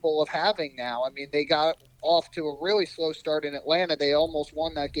capable of having now. I mean, they got off to a really slow start in Atlanta. They almost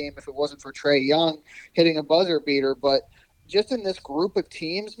won that game if it wasn't for Trae Young hitting a buzzer beater. But just in this group of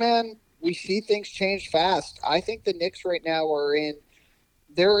teams, man, we see things change fast. I think the Knicks right now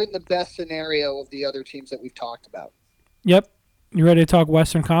they're in the best scenario of the other teams that we've talked about. Yep. You ready to talk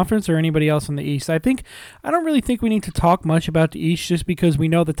Western Conference or anybody else in the East? I don't really think we need to talk much about the East just because we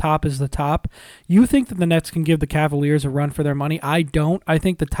know the top is the top. You think that the Nets can give the Cavaliers a run for their money? I don't. I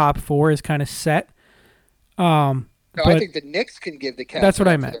think the top 4 is kind of set. I think the Knicks can give the Cavs. That's what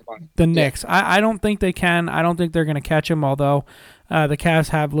I meant. The Knicks. Yeah. I don't think they can. I don't think they're going to catch them, although the Cavs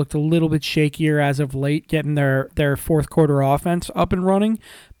have looked a little bit shakier as of late, getting their fourth quarter offense up and running.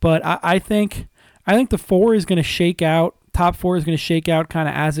 But I think the 4 is going to shake out. Top 4 is going to shake out kind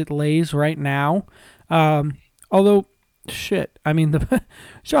of as it lays right now. Although, shit, I mean,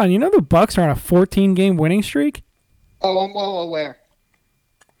 Sean, the Bucks are on a 14-game winning streak? Oh, I'm well aware.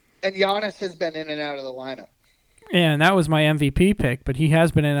 And Giannis has been in and out of the lineup. Yeah, and that was my MVP pick, but he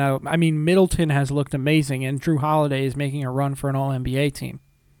has been in and out. I mean, Middleton has looked amazing, and Drew Holiday is making a run for an All-NBA team.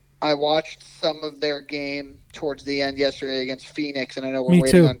 I watched some of their game towards the end yesterday against Phoenix, and I know we're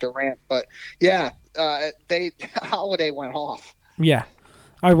waiting on Durant, but yeah, Holiday went off. Yeah,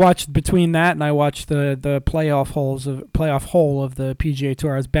 I watched between that, and I watched the playoff hole of the PGA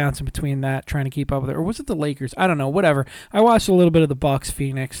Tour. I was bouncing between that, trying to keep up with it, or was it the Lakers? I don't know. Whatever. I watched a little bit of the Bucks,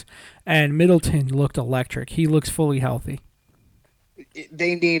 Phoenix, and Middleton looked electric. He looks fully healthy.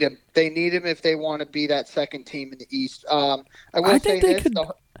 They need him. They need him if they want to be that second team in the East. I think they could.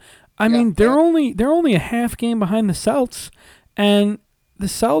 I mean, they're only a half game behind the Celts, and the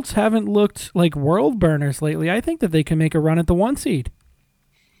Celts haven't looked like world burners lately. I think that they can make a run at the 1 seed.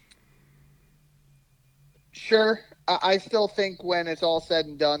 Sure. I still think when it's all said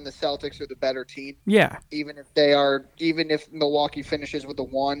and done, the Celtics are the better team. Yeah. Even if Milwaukee finishes with a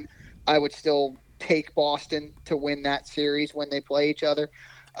 1, I would still take Boston to win that series when they play each other.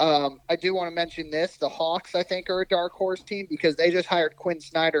 I do want to mention this. The Hawks, I think, are a dark horse team because they just hired Quinn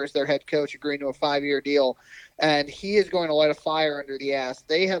Snyder as their head coach, agreeing to a 5-year deal, and he is going to light a fire under the ass.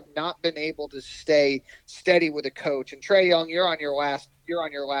 They have not been able to stay steady with a coach. And Trae Young, you're on your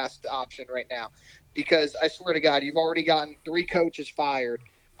last option right now because I swear to God, you've already gotten 3 coaches fired.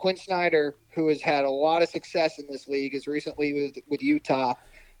 Quinn Snyder, who has had a lot of success in this league, as recently with Utah.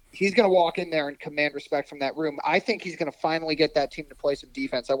 He's going to walk in there and command respect from that room. I think he's going to finally get that team to play some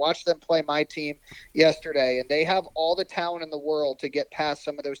defense. I watched them play my team yesterday, and they have all the talent in the world to get past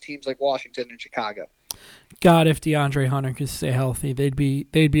some of those teams like Washington and Chicago. God, if DeAndre Hunter could stay healthy, they'd be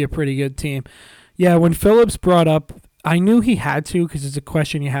a pretty good team. Yeah, when Phillips brought up, I knew he had to because it's a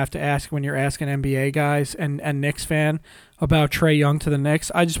question you have to ask when you're asking NBA guys and Knicks fan. about Trae Young to the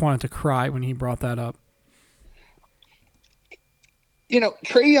Knicks. I just wanted to cry when he brought that up.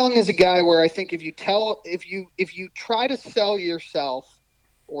 Trae Young is a guy where I think if you try to sell yourself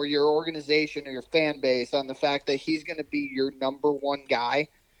or your organization or your fan base on the fact that he's going to be your number one guy,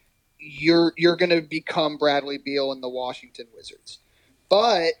 you're going to become Bradley Beal and the Washington Wizards.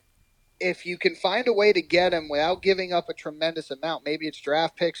 But if you can find a way to get him without giving up a tremendous amount, maybe it's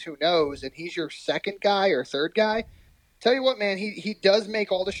draft picks, who knows, and he's your second guy or third guy, tell you what, man, he does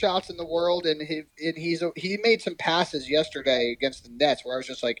make all the shots in the world, and he made some passes yesterday against the Nets where I was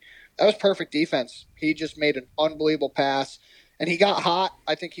just like, that was perfect defense. He just made an unbelievable pass, and he got hot.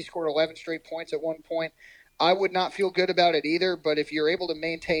 I think he scored 11 straight points at one point. I would not feel good about it either, but if you're able to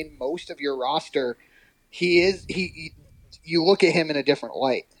maintain most of your roster, you look at him in a different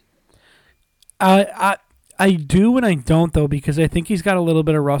light. I do and I don't, though, because I think he's got a little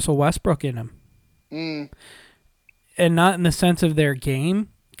bit of Russell Westbrook in him. And not in the sense of their game,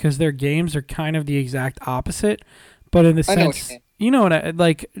 because their games are kind of the exact opposite, but in the sense,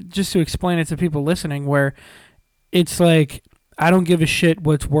 just to explain it to people listening, where it's like, I don't give a shit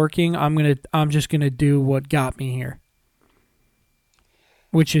what's working. I'm just gonna do what got me here,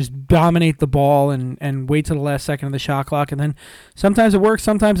 which is dominate the ball and wait till the last second of the shot clock, and then sometimes it works,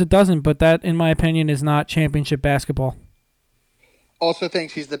 sometimes it doesn't. But that, in my opinion, is not championship basketball. Also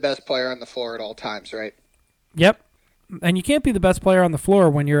thinks he's the best player on the floor at all times, right? Yep. And you can't be the best player on the floor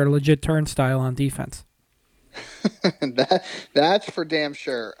when you're a legit turnstile on defense. That's for damn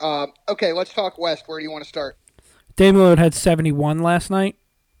sure. Okay, let's talk West. Where do you want to start? Damian Lillard had 71 last night.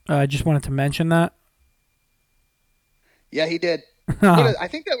 I just wanted to mention that. Yeah, he did. I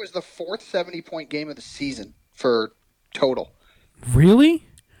think that was the fourth 70-point game of the season for total. Really?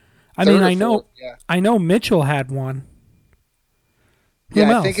 I know Mitchell had one. Who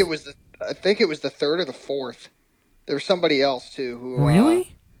else? I think it was the third or the fourth. There was somebody else too who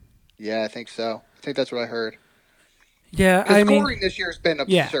really? Yeah, I think so. I think that's what I heard. Yeah, scoring this year has been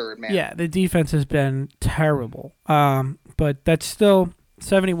absurd, man. Yeah, the defense has been terrible. But that's still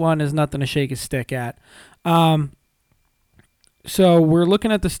 71 is nothing to shake a stick at. So we're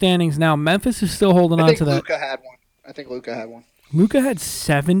looking at the standings now. Memphis is still holding on to that. I think Luka had one. Luka had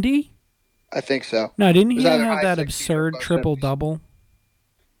 70? I think so. No, didn't he have that absurd triple-double?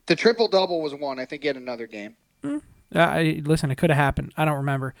 The triple-double was one. I think he had another game. Listen, it could have happened. I don't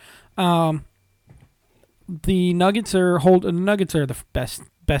remember. The Nuggets are the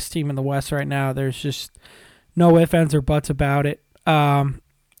best team in the West right now. There's just no ifs, ands, or buts about it.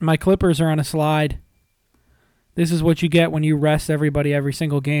 My Clippers are on a slide. This is what you get when you rest everybody every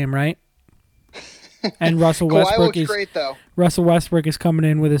single game, right? And Russell Westbrook is great, though. Russell Westbrook is coming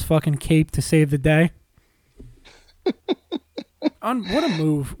in with his fucking cape to save the day. What a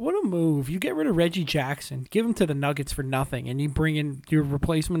move. What a move. You get rid of Reggie Jackson, give him to the Nuggets for nothing, and you bring in your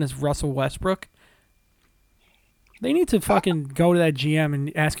replacement as Russell Westbrook. They need to fucking go to that GM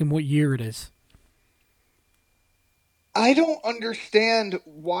and ask him what year it is. I don't understand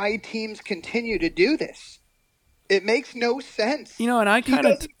why teams continue to do this. It makes no sense. And I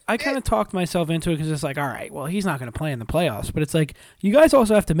kind of talked myself into it because it's like, all right, well, he's not going to play in the playoffs, but it's like, you guys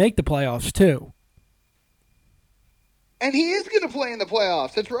also have to make the playoffs too. And he is going to play in the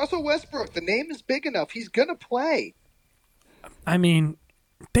playoffs. It's Russell Westbrook. The name is big enough. He's going to play. I mean,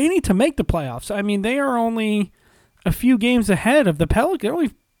 they need to make the playoffs. I mean, they are only a few games ahead of the Pelicans. They're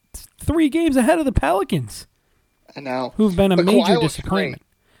only 3 games ahead of the Pelicans. I know. Who've been a major disappointment.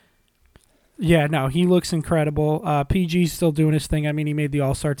 Yeah, no, he looks incredible. PG's still doing his thing. I mean, he made the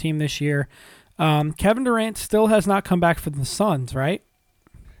All-Star team this year. Kevin Durant still has not come back for the Suns, right?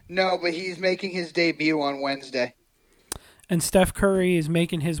 No, but he's making his debut on Wednesday. And Steph Curry is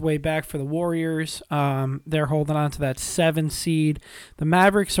making his way back for the Warriors. They're holding on to that 7 seed. The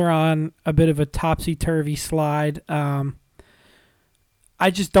Mavericks are on a bit of a topsy-turvy slide. I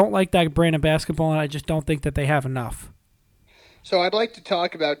just don't like that brand of basketball, and I just don't think that they have enough. So I'd like to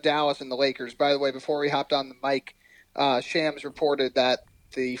talk about Dallas and the Lakers. By the way, before we hopped on the mic, Shams reported that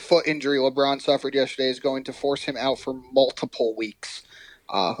the foot injury LeBron suffered yesterday is going to force him out for multiple weeks.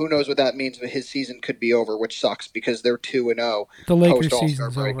 Who knows what that means, but his season could be over, which sucks because they're 2-0. The Lakers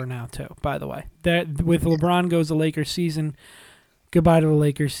season's over now, too, by the way. With LeBron goes the Lakers season. Goodbye to the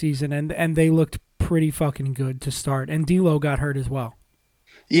Lakers season. And they looked pretty fucking good to start. And D'Lo got hurt as well.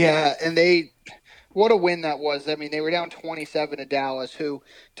 Yeah, and what a win that was. I mean, they were down 27 to Dallas, who,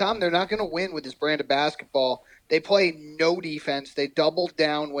 Tom, they're not going to win with this brand of basketball. They play no defense. They doubled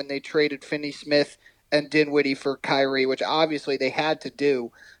down when they traded Finney-Smith and Dinwiddie for Kyrie, which obviously they had to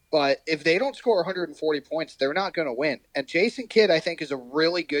do. But if they don't score 140 points, they're not going to win. And Jason Kidd, I think, is a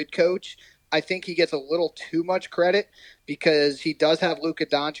really good coach, I think he gets a little too much credit because he does have Luka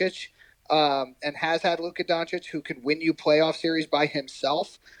Doncic and has had Luka Doncic who can win you playoff series by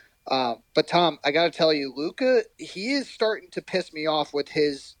himself. But Tom, I got to tell you, Luka, he is starting to piss me off with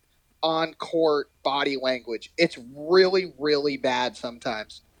his on-court body language. It's really, really bad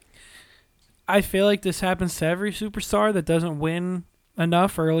sometimes. I feel like this happens to every superstar that doesn't win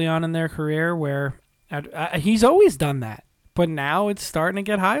enough early on in their career where he's always done that. But now it's starting to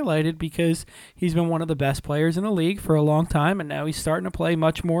get highlighted because he's been one of the best players in the league for a long time, and now he's starting to play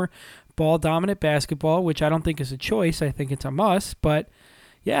much more ball-dominant basketball, which I don't think is a choice. I think it's a must. But,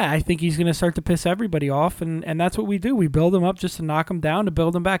 yeah, I think he's going to start to piss everybody off, and that's what we do. We build him up just to knock him down to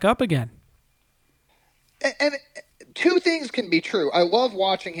build him back up again. And two things can be true. I love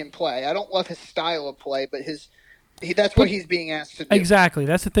watching him play. I don't love his style of play, but that's what he's being asked to do. Exactly.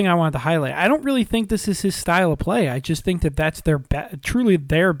 That's the thing I wanted to highlight. I don't really think this is his style of play. I just think that that's truly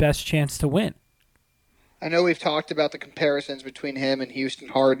their best chance to win. I know we've talked about the comparisons between him and Houston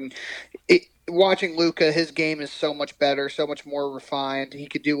Harden. Watching Luka, his game is so much better, so much more refined. He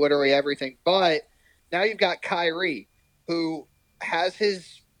could do literally everything. But now you've got Kyrie, who has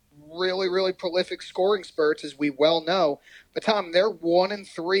his really, really prolific scoring spurts, as we well know. But, Tom, they're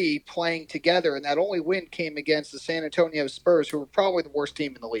 1-3 playing together, and that only win came against the San Antonio Spurs, who are probably the worst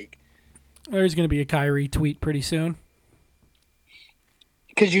team in the league. There's going to be a Kyrie tweet pretty soon.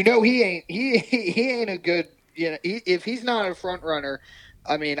 Because he ain't a good, if he's not a front runner,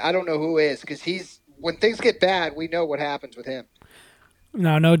 I mean, I don't know who is, because when things get bad, we know what happens with him.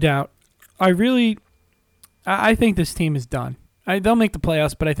 No doubt. I think this team is done. They'll make the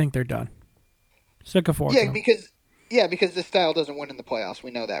playoffs, but I think they're done. Sick of four. Because this style doesn't win in the playoffs.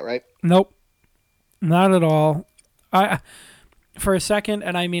 We know that, right? Nope, not at all. For a second,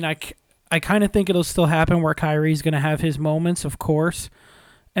 and I mean, I kind of think it'll still happen where Kyrie's going to have his moments, of course.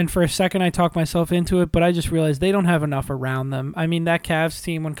 And for a second, I talked myself into it, but I just realized they don't have enough around them. I mean, that Cavs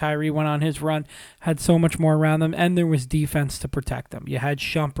team, when Kyrie went on his run, had so much more around them, and there was defense to protect them. You had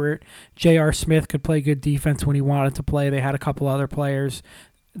Shumpert. J.R. Smith could play good defense when he wanted to play. They had a couple other players.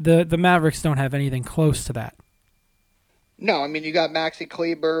 The Mavericks don't have anything close to that. No, I mean, you got Maxi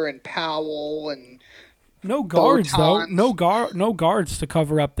Kleber and Powell and no guards, though. No guards to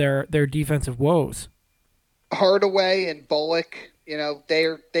cover up their defensive woes. Hardaway and Bullock.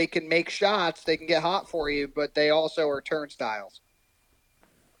 They can make shots, they can get hot for you, but they also are turnstiles.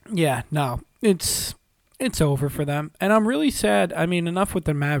 Yeah, no, it's over for them, and I'm really sad. I mean, enough with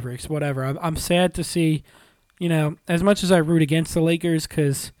the Mavericks, whatever. I'm sad to see, as much as I root against the Lakers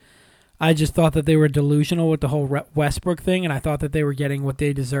because I just thought that they were delusional with the whole Westbrook thing, and I thought that they were getting what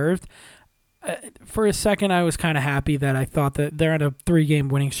they deserved. For a second, I was kind of happy that I thought that they're on a 3-game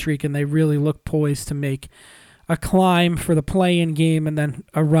winning streak, and they really look poised to make a climb for the play-in game and then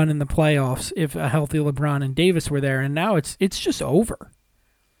a run in the playoffs if a healthy LeBron and Davis were there. And now it's just over.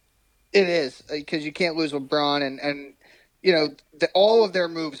 It is, because you can't lose LeBron. And all of their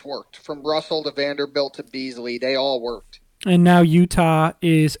moves worked, from Russell to Vanderbilt to Beasley. They all worked. And now Utah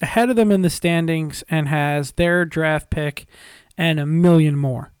is ahead of them in the standings and has their draft pick and a million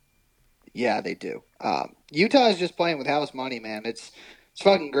more. Yeah, they do. Utah is just playing with house money, man. It's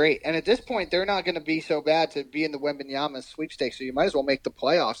fucking great. And at this point, they're not going to be so bad to be in the Wembanyama sweepstakes, so you might as well make the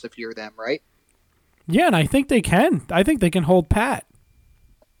playoffs if you're them, right? Yeah, and I think they can. I think they can hold pat.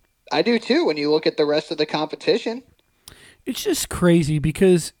 I do, too, when you look at the rest of the competition. It's just crazy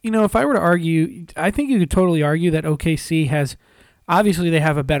because, if I were to argue, I think you could totally argue that OKC has, obviously they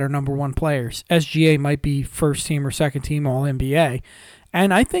have a better number one players. SGA might be first team or second team All-NBA.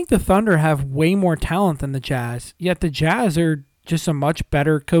 And I think the Thunder have way more talent than the Jazz, yet the Jazz are just a much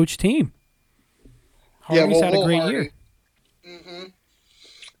better coach team. Hardy's had a great year. Mm-hmm.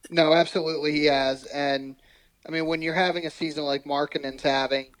 No, absolutely he has. And, I mean, when you're having a season like Markkanen's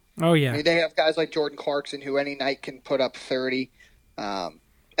having, oh yeah, I mean, they have guys like Jordan Clarkson who any night can put up 30.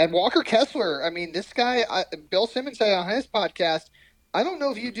 And Walker Kessler, I mean, this guy, Bill Simmons said on his podcast, I don't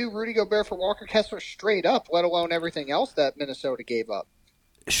know if you do Rudy Gobert for Walker Kessler straight up, let alone everything else that Minnesota gave up.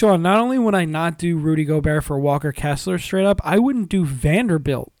 Sean, not only would I not do Rudy Gobert for Walker Kessler straight up, I wouldn't do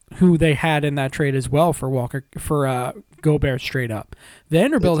Vanderbilt, who they had in that trade as well for Gobert straight up.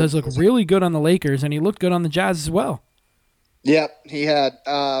 Vanderbilt has looked really good on the Lakers, and he looked good on the Jazz as well. Yep, he had.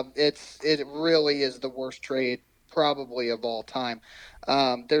 It really is the worst trade probably of all time.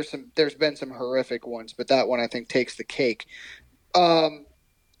 There's been some horrific ones, but that one I think takes the cake.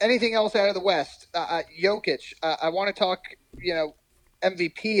 Anything else out of the West? Jokic. I want to talk,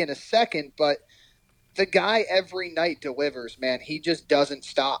 MVP in a second, but the guy every night delivers, man. He just doesn't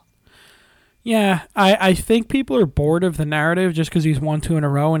stop. Yeah, I think people are bored of the narrative just because he's won two in a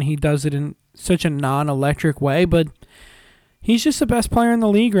row and he does it in such a non-electric way, but he's just the best player in the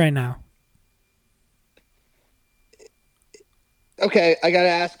league right now. Okay, I got to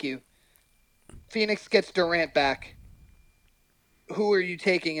ask you. Phoenix gets Durant back. Who are you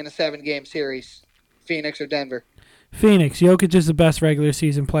taking in a 7-game series? Phoenix or Denver? Phoenix. Jokic is the best regular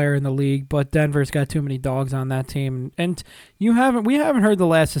season player in the league, but Denver's got too many dogs on that team. And we haven't heard the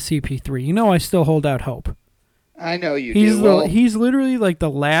last of CP3. You know I still hold out hope. I know you do. He's literally like the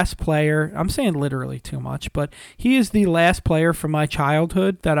last player. I'm saying literally too much, but he is the last player from my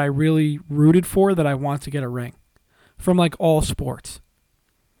childhood that I really rooted for that I want to get a ring from like all sports.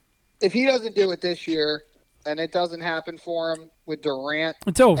 If he doesn't do it this year and it doesn't happen for him with Durant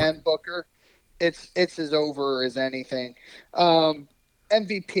It's over. and Booker, it's as over as anything.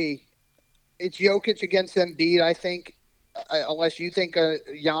 MVP. It's Jokic against Embiid, I think, unless you think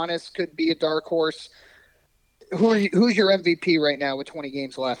Giannis could be a dark horse. Who's your MVP right now with 20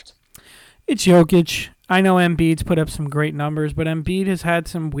 games left? It's Jokic. I know Embiid's put up some great numbers, but Embiid has had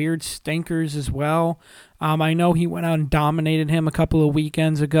some weird stinkers as well. I know he went out and dominated him a couple of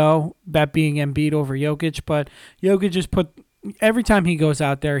weekends ago, that being Embiid over Jokic, but Jokic just every time he goes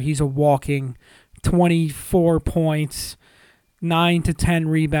out there, he's a walking 24 points, 9 to 10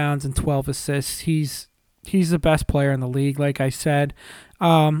 rebounds, and 12 assists. He's the best player in the league, like I said.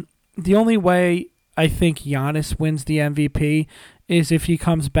 The only way I think Giannis wins the MVP is if he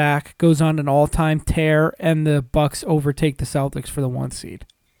comes back, goes on an all-time tear, and the Bucks overtake the Celtics for the 1 seed.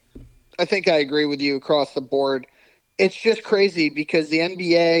 I think I agree with you across the board. It's just crazy because the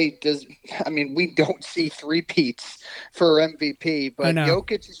NBA we don't see three-peats for MVP, but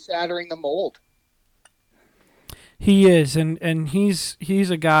Jokic is shattering the mold. He is, and he's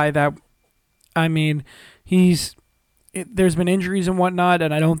a guy that, there's been injuries and whatnot,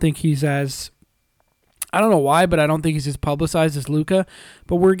 and I don't think he's I don't know why, but I don't think he's as publicized as Luka.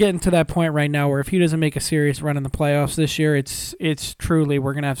 But we're getting to that point right now where if he doesn't make a serious run in the playoffs this year, it's truly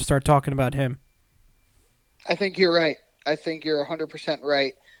we're going to have to start talking about him. I think you're right. I think you're 100%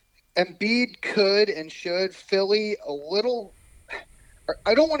 right. Embiid could and should Philly a little.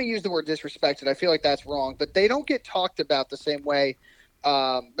 I don't want to use the word disrespected. I feel like that's wrong, but they don't get talked about the same way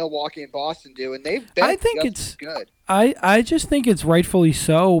Milwaukee and Boston do, and they've been just good. I just think it's rightfully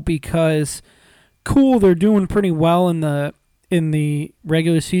so because. Cool, they're doing pretty well in the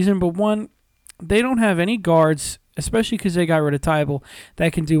regular season, but they don't have any guards, especially because they got rid of Tybal,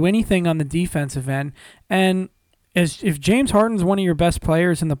 that can do anything on the defensive end. And if James Harden's one of your best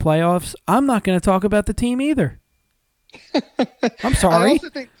players in the playoffs, I'm not going to talk about the team either. I'm sorry.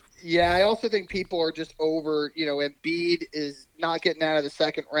 I also think people are just over. Embiid is not getting out of the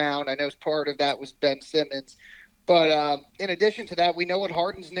second round. I know part of that was Ben Simmons. But in addition to that, we know what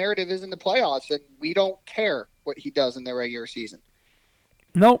Harden's narrative is in the playoffs, and we don't care what he does in the regular season.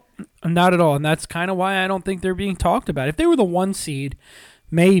 Nope, not at all. And that's kind of why I don't think they're being talked about. If they were the 1 seed,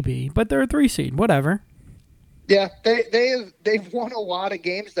 maybe, but they're a 3 seed, whatever. Yeah, they've won a lot of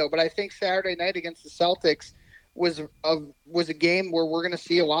games, though. But I think Saturday night against the Celtics was a game where we're going to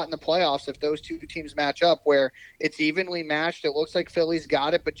see a lot in the playoffs if those two teams match up, where it's evenly matched. It looks like Philly's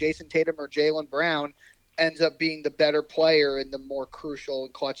got it, but Jason Tatum or Jaylen Brown ends up being the better player in the more crucial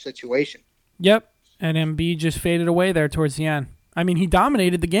and clutch situation. Yep, and Embiid just faded away there towards the end. He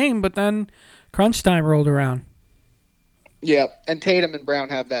dominated the game, but then crunch time rolled around. Yeah, and Tatum and Brown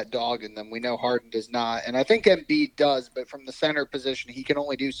have that dog in them. We know Harden does not, and I think Embiid does, but from the center position, he can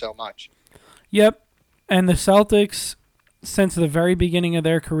only do so much. Yep, and the Celtics, since the very beginning of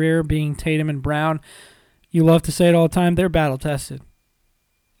their career, being Tatum and Brown, you love to say it all the time, they're battle-tested.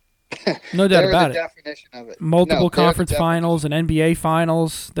 No doubt about it. Definition of it. Multiple conference finals and NBA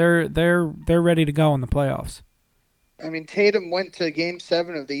finals. They're ready to go in the playoffs. Tatum went to Game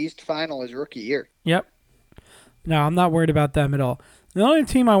 7 of the East Final his rookie year. Yep. No, I'm not worried about them at all. The only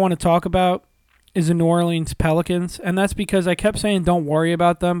team I want to talk about is the New Orleans Pelicans, and that's because I kept saying don't worry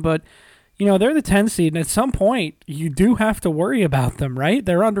about them, but they're the 10 seed, and at some point you do have to worry about them, right?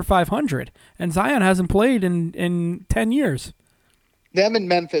 They're under 500, and Zion hasn't played in 10 years. Them and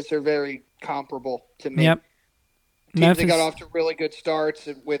Memphis are very comparable to me. Yep. Teams that got off to really good starts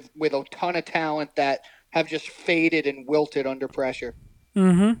with a ton of talent that have just faded and wilted under pressure.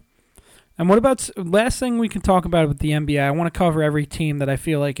 Mm-hmm. And what about last thing we can talk about with the NBA? I want to cover every team that I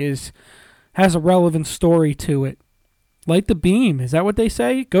feel like has a relevant story to it. Light the beam. Is that what they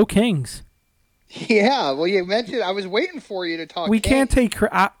say? Go Kings. Yeah, well, you mentioned I was waiting for you to talk We can't Kings.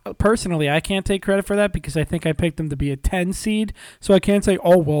 take personally. I can't take credit for that because I think I picked them to be a 10 seed. So I can't say,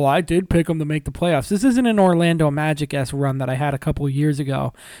 "Oh, well, I did pick them to make the playoffs." This isn't an Orlando Magic-esque run that I had a couple of years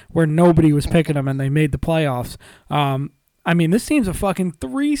ago, where nobody was picking them and they made the playoffs. I mean, this team's a fucking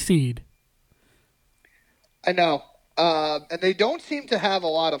 3 seed. I know. And they don't seem to have a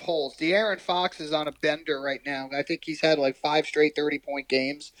lot of holes. De'Aaron Fox is on a bender right now. I think he's had like 5 straight 30-point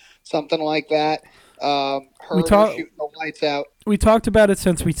games, something like that. We Herder talk, shooting the lights out. we talked about it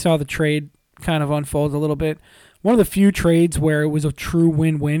since we saw the trade kind of unfold a little bit. One of the few trades where it was a true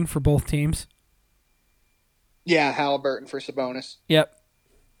win-win for both teams. Yeah, Halliburton for Sabonis. Yep.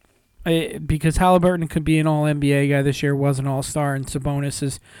 Because Halliburton could be an All NBA guy this year, was an All Star, and Sabonis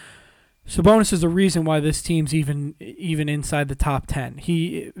is the reason why this team's even inside the top 10.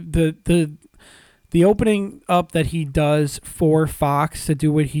 The opening up that he does for Fox to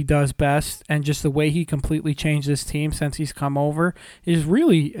do what he does best, and just the way he completely changed this team since he's come over, is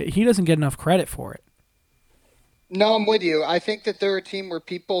really, he doesn't get enough credit for it. No, I'm with you. I think that they're a team where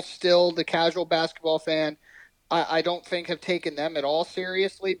people still, the casual basketball fan, I don't think have taken them at all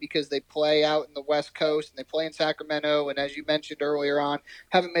seriously because they play out in the West Coast and they play in Sacramento. And as you mentioned earlier on,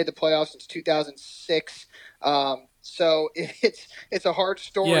 haven't made the playoffs since 2006. So it's a hard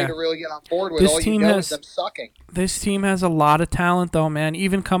story to really get on board with. This all you team know has is them sucking. This team has a lot of talent, though, man.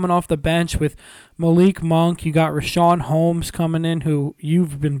 Even coming off the bench with Malik Monk, you got Rashawn Holmes coming in, who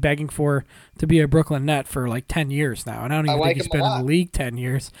you've been begging for to be a Brooklyn Net for like 10 years now. And I don't even think he's been in the league 10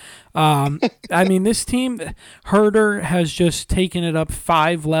 years. I mean, this team, Herder has just taken it up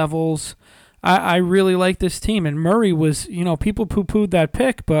 5 levels. I really like this team. And Murray was, people poo-pooed that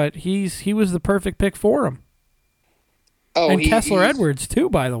pick, but he was the perfect pick for him. Oh, and Kessler Edwards, too,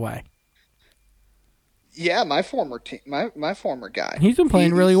 by the way. Yeah, my former team, my former guy. He's been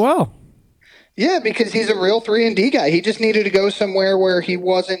playing really well. Yeah, because he's a real 3-and-D guy. He just needed to go somewhere where he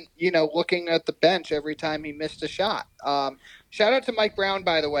wasn't, looking at the bench every time he missed a shot. Shout out to Mike Brown,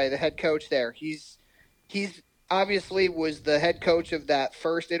 by the way, the head coach there. He's obviously was the head coach of that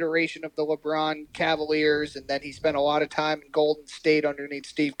first iteration of the LeBron Cavaliers, and then he spent a lot of time in Golden State underneath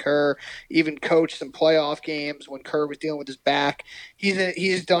Steve Kerr, even coached some playoff games when Kerr was dealing with his back.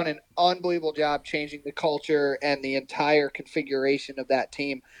 He's done an unbelievable job changing the culture and the entire configuration of that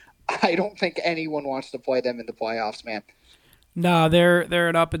team. I don't think anyone wants to play them in the playoffs, man. No, they're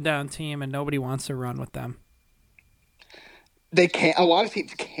an up and down team, and nobody wants to run with them. They can't. A lot of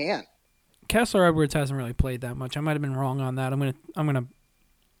teams can't. Kessler Edwards hasn't really played that much. I might have been wrong on that. I'm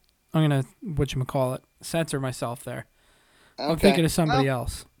gonna whatchamacallit, censor myself there. Okay. I'm thinking of somebody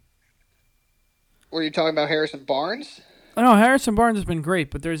else. Were you talking about Harrison Barnes? No, Harrison Barnes has been great,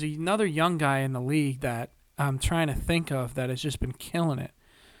 but there's another young guy in the league that I'm trying to think of that has just been killing it.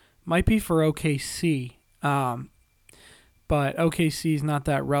 Might be for OKC, but OKC is not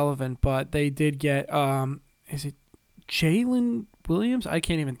that relevant. But they did get, is it Jalen Williams? I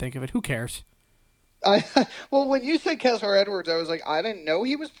can't even think of it. Who cares? Well, when you said Kessler Edwards, I was like, I didn't know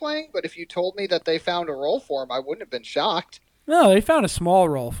he was playing, but if you told me that they found a role for him, I wouldn't have been shocked. No, they found a small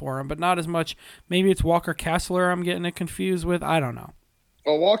role for him, but not as much. Maybe it's Walker Kessler I'm getting it confused with. I don't know.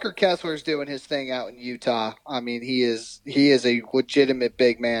 Well, Walker Kessler's doing his thing out in Utah. I mean, he is a legitimate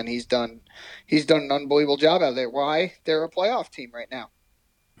big man. He's done an unbelievable job out there. Why? They're a playoff team right now.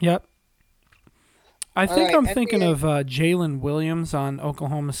 Yep. I think I'm thinking of Jalen Williams on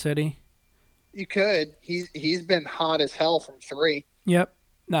Oklahoma City. You could. He's been hot as hell from 3. Yep.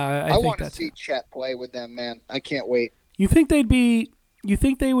 No, I think want to see Chet play with them, man. I can't wait. You think they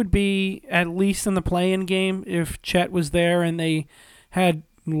would be at least in the play-in game if Chet was there and they had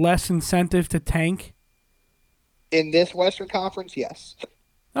less incentive to tank? In this Western Conference, yes.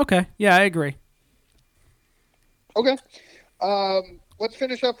 Okay. Yeah, I agree. Okay. Let's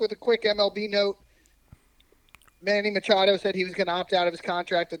finish up with a quick MLB note. Manny Machado said he was going to opt out of his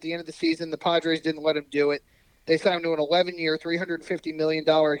contract at the end of the season. The Padres didn't let him do it. They signed him to an 11-year, $350 million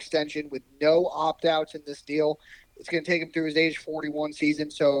extension with no opt-outs in this deal. It's going to take him through his age 41 season.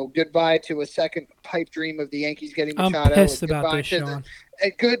 So goodbye to a second pipe dream of the Yankees getting Machado. I'm pissed about this, Sean.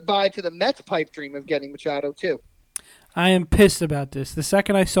 And goodbye to the Mets pipe dream of getting Machado, too. I am pissed about this. The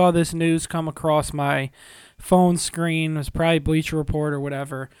second I saw this news come across my phone screen, it was probably Bleacher Report or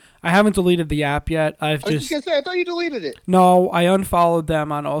whatever. I haven't deleted the app yet. I was just going to say, I thought you deleted it. No, I unfollowed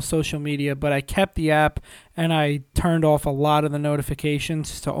them on all social media, but I kept the app and I turned off a lot of the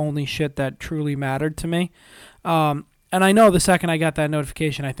notifications to only shit that truly mattered to me. And I know the second I got that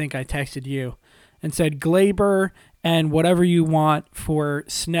notification, I think I texted you and said, Glaber and whatever you want for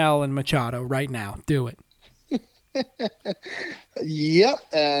Snell and Machado right now. Do it. Yep,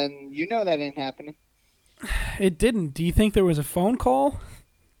 and you know that ain't happening. It didn't. Do you think there was a phone call?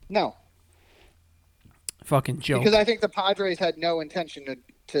 No, Fucking because joke. I think the Padres had no intention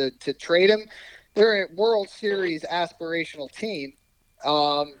to trade him. They're a World Series aspirational team,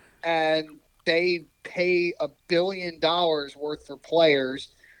 and they pay $1 billion worth for players.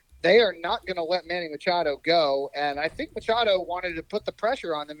 They are not going to let Manny Machado go, and I think Machado wanted to put the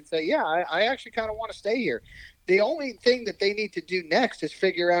pressure on them and say, "Yeah, I actually kind of want to stay here." The only thing that they need to do next is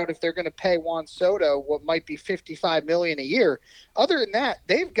figure out if they're going to pay Juan Soto what might be $55 million a year. Other than that,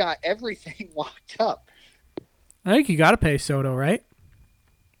 they've got everything locked up. I think you got to pay Soto, right?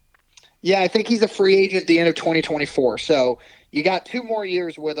 Yeah, I think he's a free agent at the end of 2024. So you got 2 more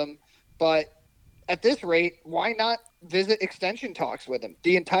years with him. But at this rate, why not visit extension talks with him?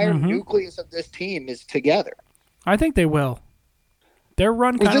 The entire Mm-hmm. nucleus of this team is together. I think they will. They're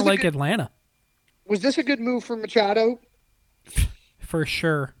run Was kind of this a like good, Atlanta, was this a good move for Machado? for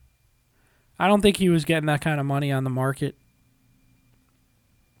sure. I don't think he was getting that kind of money on the market.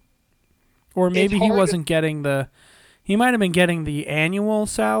 Or maybe he wasn't getting the... He might have been getting the annual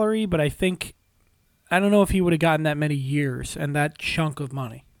salary, but I don't know if he would have gotten that many years and that chunk of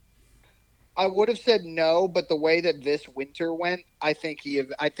money. I would have said no, but the way that this winter went, I think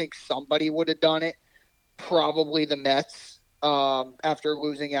somebody would have done it. Probably the Mets after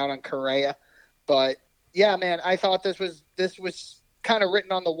losing out on Correa. But yeah, man, I thought this was kind of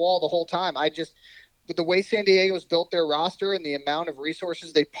written on the wall the whole time. With the way San Diego's built their roster and the amount of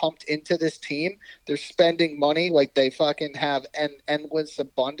resources they pumped into this team, they're spending money like they fucking have an endless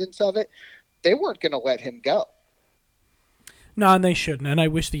abundance of it. They weren't going to let him go. No, and they shouldn't. And I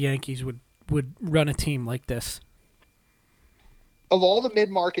wish the Yankees would run a team like this. Of all the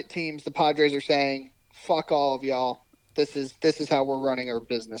mid-market teams, the Padres are saying, fuck all of y'all. This is how we're running our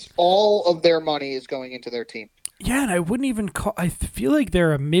business. All of their money is going into their team. Yeah, and I wouldn't even call... I feel like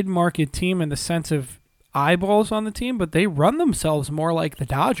they're a mid-market team in the sense of eyeballs on the team, but they run themselves more like the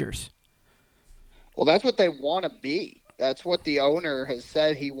Dodgers. Well, that's what they want to be. That's what the owner has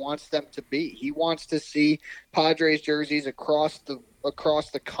said he wants them to be. He wants to see Padres jerseys across the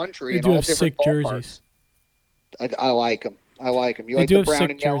country They in do all have different sick ballparks. jerseys. I like them. You They like do the have brown sick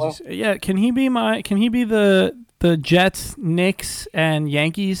and yellow? jerseys. Yeah, can he be the Jets, Knicks, and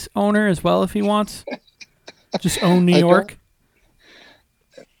Yankees owner as well if he wants? Just own New York?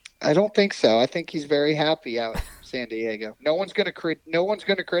 I don't think so. I think he's very happy out in San Diego. No one's going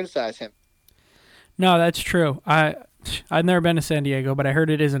to criticize him. No, that's true. I've never been to San Diego, but I heard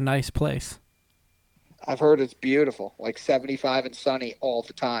it is a nice place. I've heard it's beautiful, like 75 and sunny all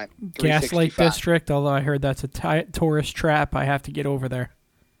the time. Gaslight 365. District, although I heard that's a tourist trap. I have to get over there.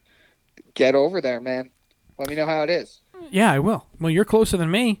 Get over there, man. Let me know how it is. Yeah, I will. Well, you're closer than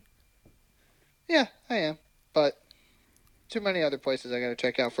me. Yeah, I am. But too many other places I got to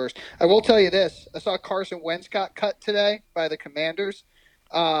check out first. I will tell you this. I saw Carson Wentz got cut today by the Commanders.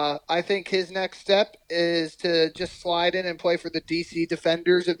 I think his next step is to just slide in and play for the DC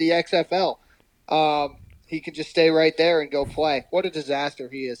Defenders of the XFL. He can just stay right there and go play. What a disaster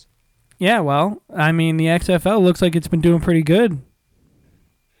he is. Yeah, well, I mean, the XFL looks like it's been doing pretty good.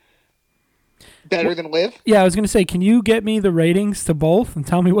 Better than Live? Yeah, I was going to say, can you get me the ratings to both and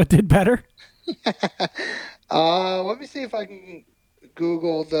tell me what did better? Let me see if I can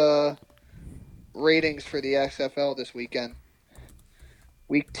Google the ratings for the XFL this weekend.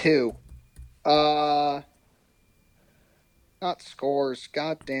 Week 2. Not scores.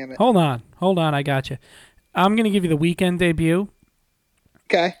 God damn it. Hold on, I got you. I'm going to give you the weekend debut.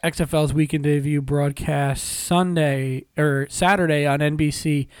 Okay. XFL's weekend debut broadcast Saturday on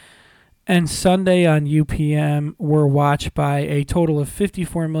NBC and Sunday on UPN were watched by a total of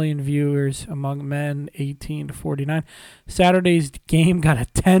 54 million viewers among men 18 to 49. Saturday's game got a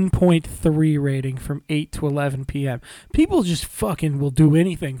 10.3 rating from 8 to 11 p.m. People just fucking will do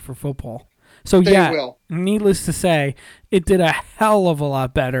anything for football. So They yeah, will. needless to say, it did a hell of a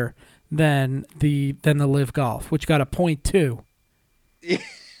lot better than the Live Golf, which got a 0.2.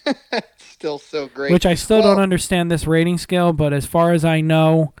 Still so great. Which I still don't understand this rating scale, but as far as I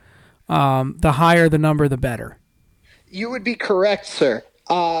know, the higher the number, the better. You would be correct, sir.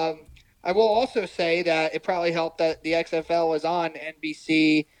 I will also say that it probably helped that the XFL was on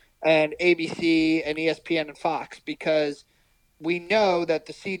NBC and ABC and ESPN and Fox, because we know that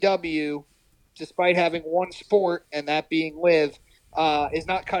the CW, despite having one sport and that being Live, is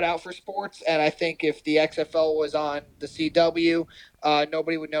not cut out for sports. And I think if the XFL was on the CW,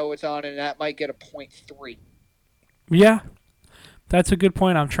 nobody would know it's on, and that might get a 0.3. Yeah, that's a good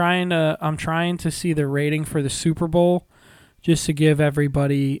point. I'm trying to see the rating for the Super Bowl just to give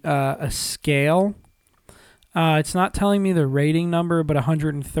everybody a scale. It's not telling me the rating number, but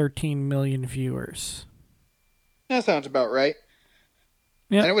 113 million viewers. That sounds about right.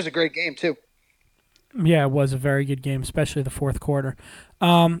 Yeah. And it was a great game, too. Yeah, it was a very good game, especially the fourth quarter.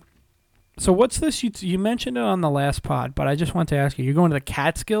 So what's this? You mentioned it on the last pod, but I just want to ask you, you're going to the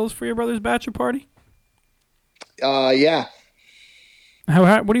Catskills for your brother's bachelor party? Yeah.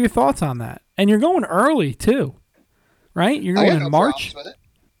 What are your thoughts on that? And you're going early, too, right? You're going in March? With it.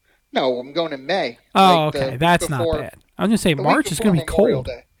 No, I'm going in May. Oh, okay. That's not bad. I was going to say March is going to be cold.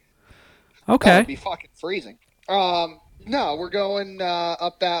 Day. Okay. It'd be fucking freezing. No, we're going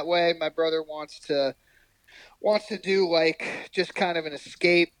up that way. My brother wants to do like just kind of an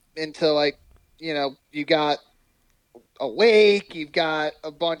escape into like, you got a lake, you've got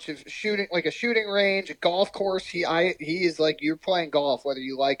a bunch of shooting, like a shooting range, a golf course. He is like, you're playing golf whether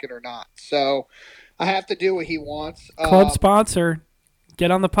you like it or not. So I have to do what he wants. Club sponsor,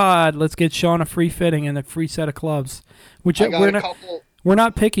 get on the pod. Let's get Sean a free fitting and a free set of clubs. We're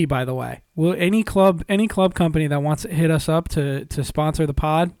not picky, by the way. Will any club company that wants to hit us up to sponsor the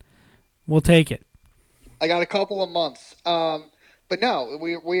pod, we'll take it. I got a couple of months. But no,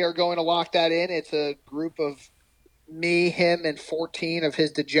 we are going to lock that in. It's a group of me, him, and 14 of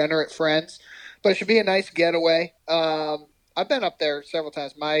his degenerate friends. But it should be a nice getaway. I've been up there several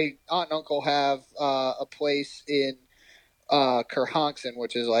times. My aunt and uncle have a place in Kerhonkson,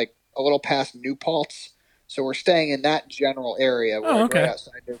 which is like a little past New Paltz. So we're staying in that general area right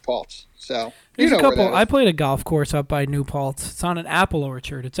outside New Paltz. So there's a couple. I played a golf course up by New Paltz. It's on an apple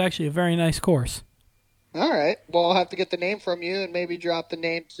orchard. It's actually a very nice course. All right. Well, I'll have to get the name from you and maybe drop the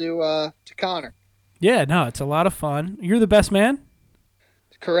name to Connor. Yeah, no, it's a lot of fun. You're the best man?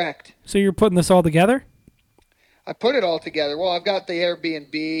 Correct. So you're putting this all together? I put it all together. Well, I've got the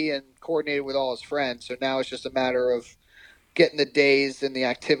Airbnb and coordinated with all his friends, so now it's just a matter of getting the days and the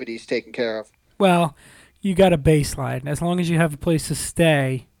activities taken care of. Well, you got a baseline. As long as you have a place to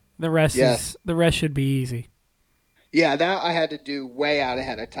stay, the rest should be easy. Yeah, that I had to do way out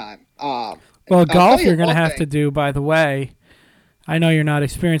ahead of time. Well, golf you're going to have to do, by the way. I know you're not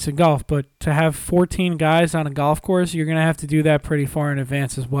experienced in golf, but to have 14 guys on a golf course, you're going to have to do that pretty far in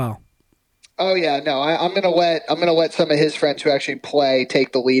advance as well. Oh yeah, no, I'm gonna let some of his friends who actually play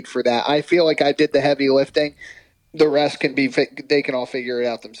take the lead for that. I feel like I did the heavy lifting. The rest they can all figure it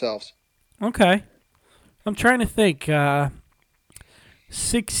out themselves. Okay, I'm trying to think.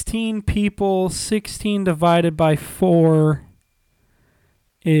 16 people, 16 divided by 4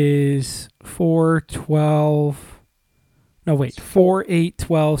 is 4, 12. No, wait, 4, 8,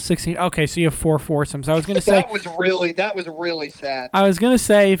 12, 16. Okay, so you have 4 foursomes. I was going to say... That was really sad. I was going to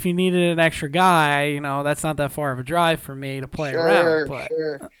say if you needed an extra guy, that's not that far of a drive for me to play around. But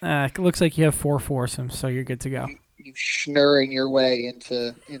it looks like you have 4 foursomes, so you're good to go. You schnurring your way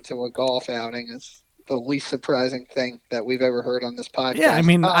into a golf outing is the least surprising thing that we've ever heard on this podcast. Yeah, I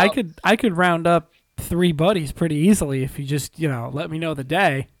mean, I could round up 3 buddies pretty easily if you just, let me know the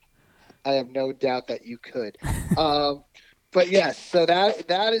day. I have no doubt that you could. But yes, so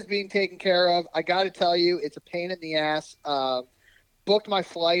that is being taken care of. I got to tell you, it's a pain in the ass. Booked my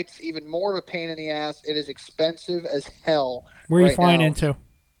flights, even more of a pain in the ass. It is expensive as hell. Where are you flying into?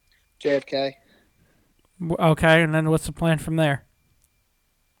 JFK. Okay, and then what's the plan from there?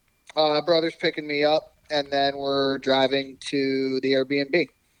 Brother's picking me up, and then we're driving to the Airbnb.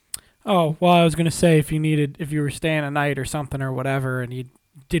 Oh, well, I was going to say if you were staying a night or something or whatever, and you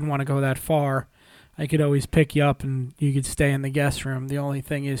didn't want to go that far, I could always pick you up and you could stay in the guest room. The only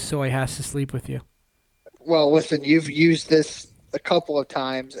thing is Soy has to sleep with you. Well, listen, you've used this a couple of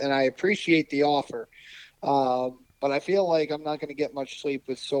times, and I appreciate the offer. But I feel like I'm not going to get much sleep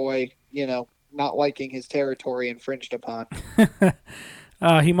with Soy, not liking his territory infringed upon.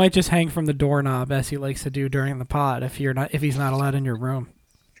 He might just hang from the doorknob as he likes to do during the pod if he's not allowed in your room.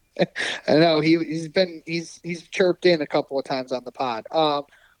 I know he's chirped in a couple of times on the pod.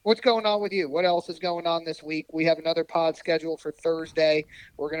 What's going on with you? What else is going on this week? We have another pod scheduled for Thursday.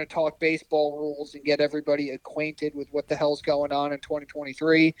 We're going to talk baseball rules and get everybody acquainted with what the hell's going on in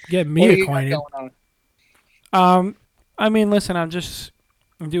 2023. Get me acquainted. I mean, listen, I'm just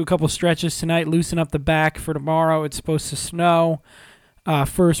going to do a couple stretches tonight, loosen up the back for tomorrow. It's supposed to snow.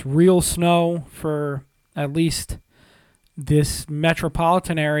 First real snow for at least this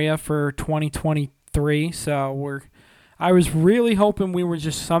metropolitan area for 2023. So I was really hoping we were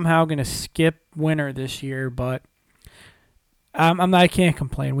just somehow going to skip winter this year, but I can't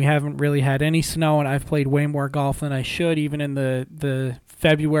complain. We haven't really had any snow, and I've played way more golf than I should, even in the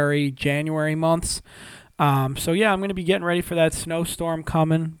February, January months. So, yeah, I'm going to be getting ready for that snowstorm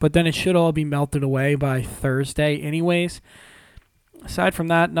coming, but then it should all be melted away by Thursday anyways. Aside from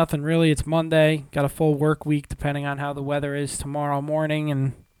that, nothing really. It's Monday. Got a full work week depending on how the weather is tomorrow morning.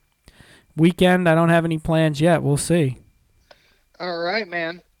 And weekend, I don't have any plans yet. We'll see. All right,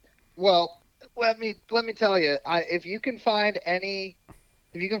 man. Well, let me tell you, if you can find any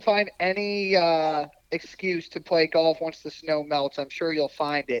excuse to play golf once the snow melts, I'm sure you'll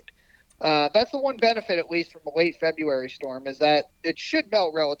find it. That's the one benefit, at least from a late February storm, is that it should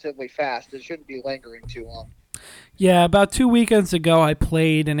melt relatively fast. It shouldn't be lingering too long. Yeah, about 2 weekends ago I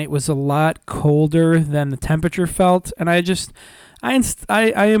played, and it was a lot colder than the temperature felt, and I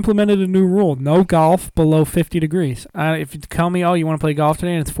implemented a new rule: no golf below 50 degrees. If you tell me, oh, you want to play golf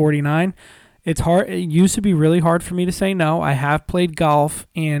today, and it's 49, it's hard. It used to be really hard for me to say no. I have played golf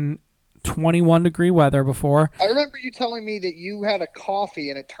in 21-degree weather before. I remember you telling me that you had a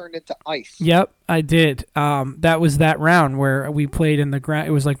coffee and it turned into ice. Yep, I did. That was that round where we played in the ground.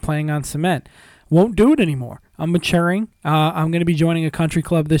 It was like playing on cement. Won't do it anymore. I'm maturing. I'm going to be joining a country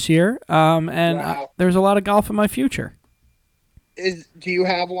club this year, and Wow. There's a lot of golf in my future. Do you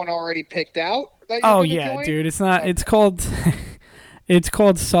have one already picked out? Oh yeah, join? dude. It's not. It's called. It's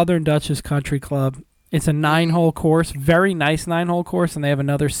called Southern Dutchess Country Club. It's a 9-hole course, very nice 9-hole course, and they have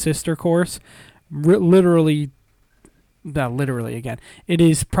another sister course. Literally again. It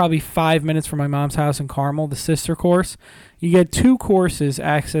is probably 5 minutes from my mom's house in Carmel, the sister course. You get 2 courses,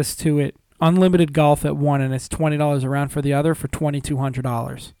 access to it, unlimited golf at one, and it's $20 a round for the other for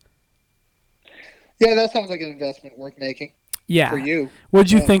 $2,200. Yeah, that sounds like an investment worth making. Yeah. For you.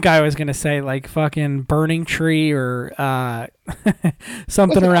 What'd you think I was going to say? Like fucking Burning Tree or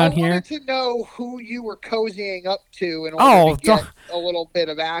something around here? I wanted to know who you were cozying up to in order to get a little bit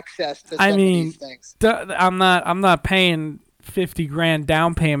of access to some of these things. I'm not paying $50,000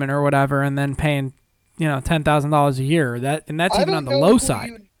 down payment or whatever and then paying, $10,000 a year. That's even on the low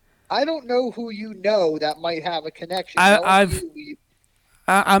side. I don't know who you know that might have a connection.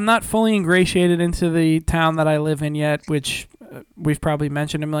 I'm not fully ingratiated into the town that I live in yet, which we've probably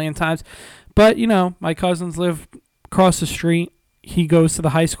mentioned a million times. But, my cousins live across the street. He goes to the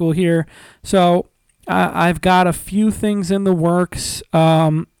high school here. So I've got a few things in the works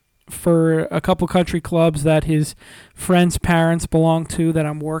for a couple country clubs that his friends' parents belong to that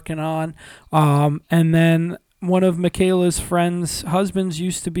I'm working on. And then one of Michaela's friends' husbands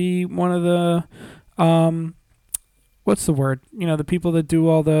used to be one of the... what's the word? The people that do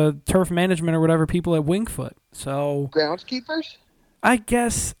all the turf management or whatever, people at Wingfoot. So groundskeepers? I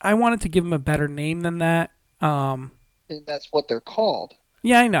guess I wanted to give them a better name than that. And that's what they're called.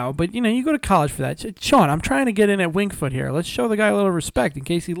 Yeah, I know. But, you go to college for that. Sean, I'm trying to get in at Wingfoot here. Let's show the guy a little respect in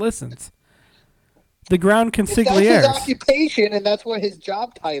case he listens. The ground consigliere. That's his occupation, and that's what his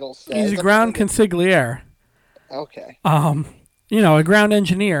job title says. He's a ground consigliere. Okay. A ground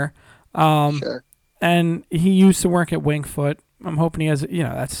engineer. Sure. And he used to work at Wingfoot. I'm hoping he has,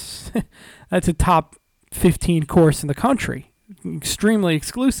 that's a top 15 course in the country. Extremely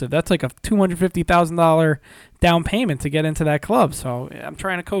exclusive. That's like a $250,000 down payment to get into that club. So I'm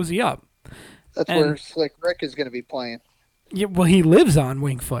trying to cozy up. That's where Slick Rick is going to be playing. Yeah, well, he lives on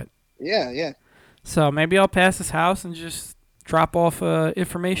Wingfoot. Yeah. So maybe I'll pass his house and just drop off a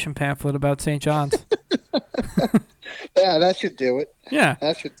information pamphlet about St. John's. Yeah, that should do it. Yeah.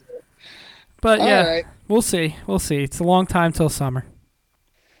 That should do it. But yeah, right. We'll see. It's a long time till summer.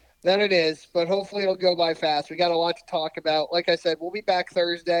 That it is, but hopefully it'll go by fast. We got a lot to talk about. Like I said, we'll be back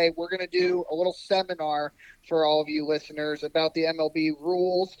Thursday. We're going to do a little seminar for all of you listeners about the MLB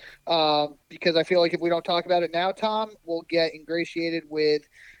rules because I feel like if we don't talk about it now, Tom, we'll get ingratiated with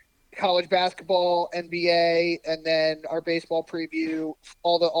college basketball, NBA, and then our baseball preview,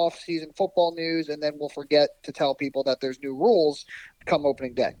 all the off-season football news, and then we'll forget to tell people that there's new rules come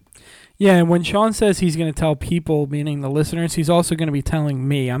opening day. Yeah, and when Sean says he's going to tell people, meaning the listeners, he's also going to be telling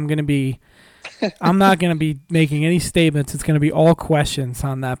me. I'm not going to be making any statements. It's going to be all questions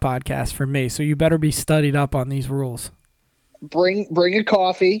on that podcast for me. So you better be studied up on these rules. Bring a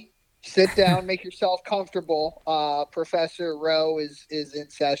coffee, sit down, make yourself comfortable. Professor Rowe is in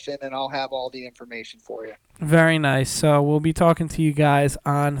session, and I'll have all the information for you. Very nice. So we'll be talking to you guys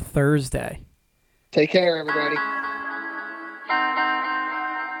on Thursday. Take care, everybody.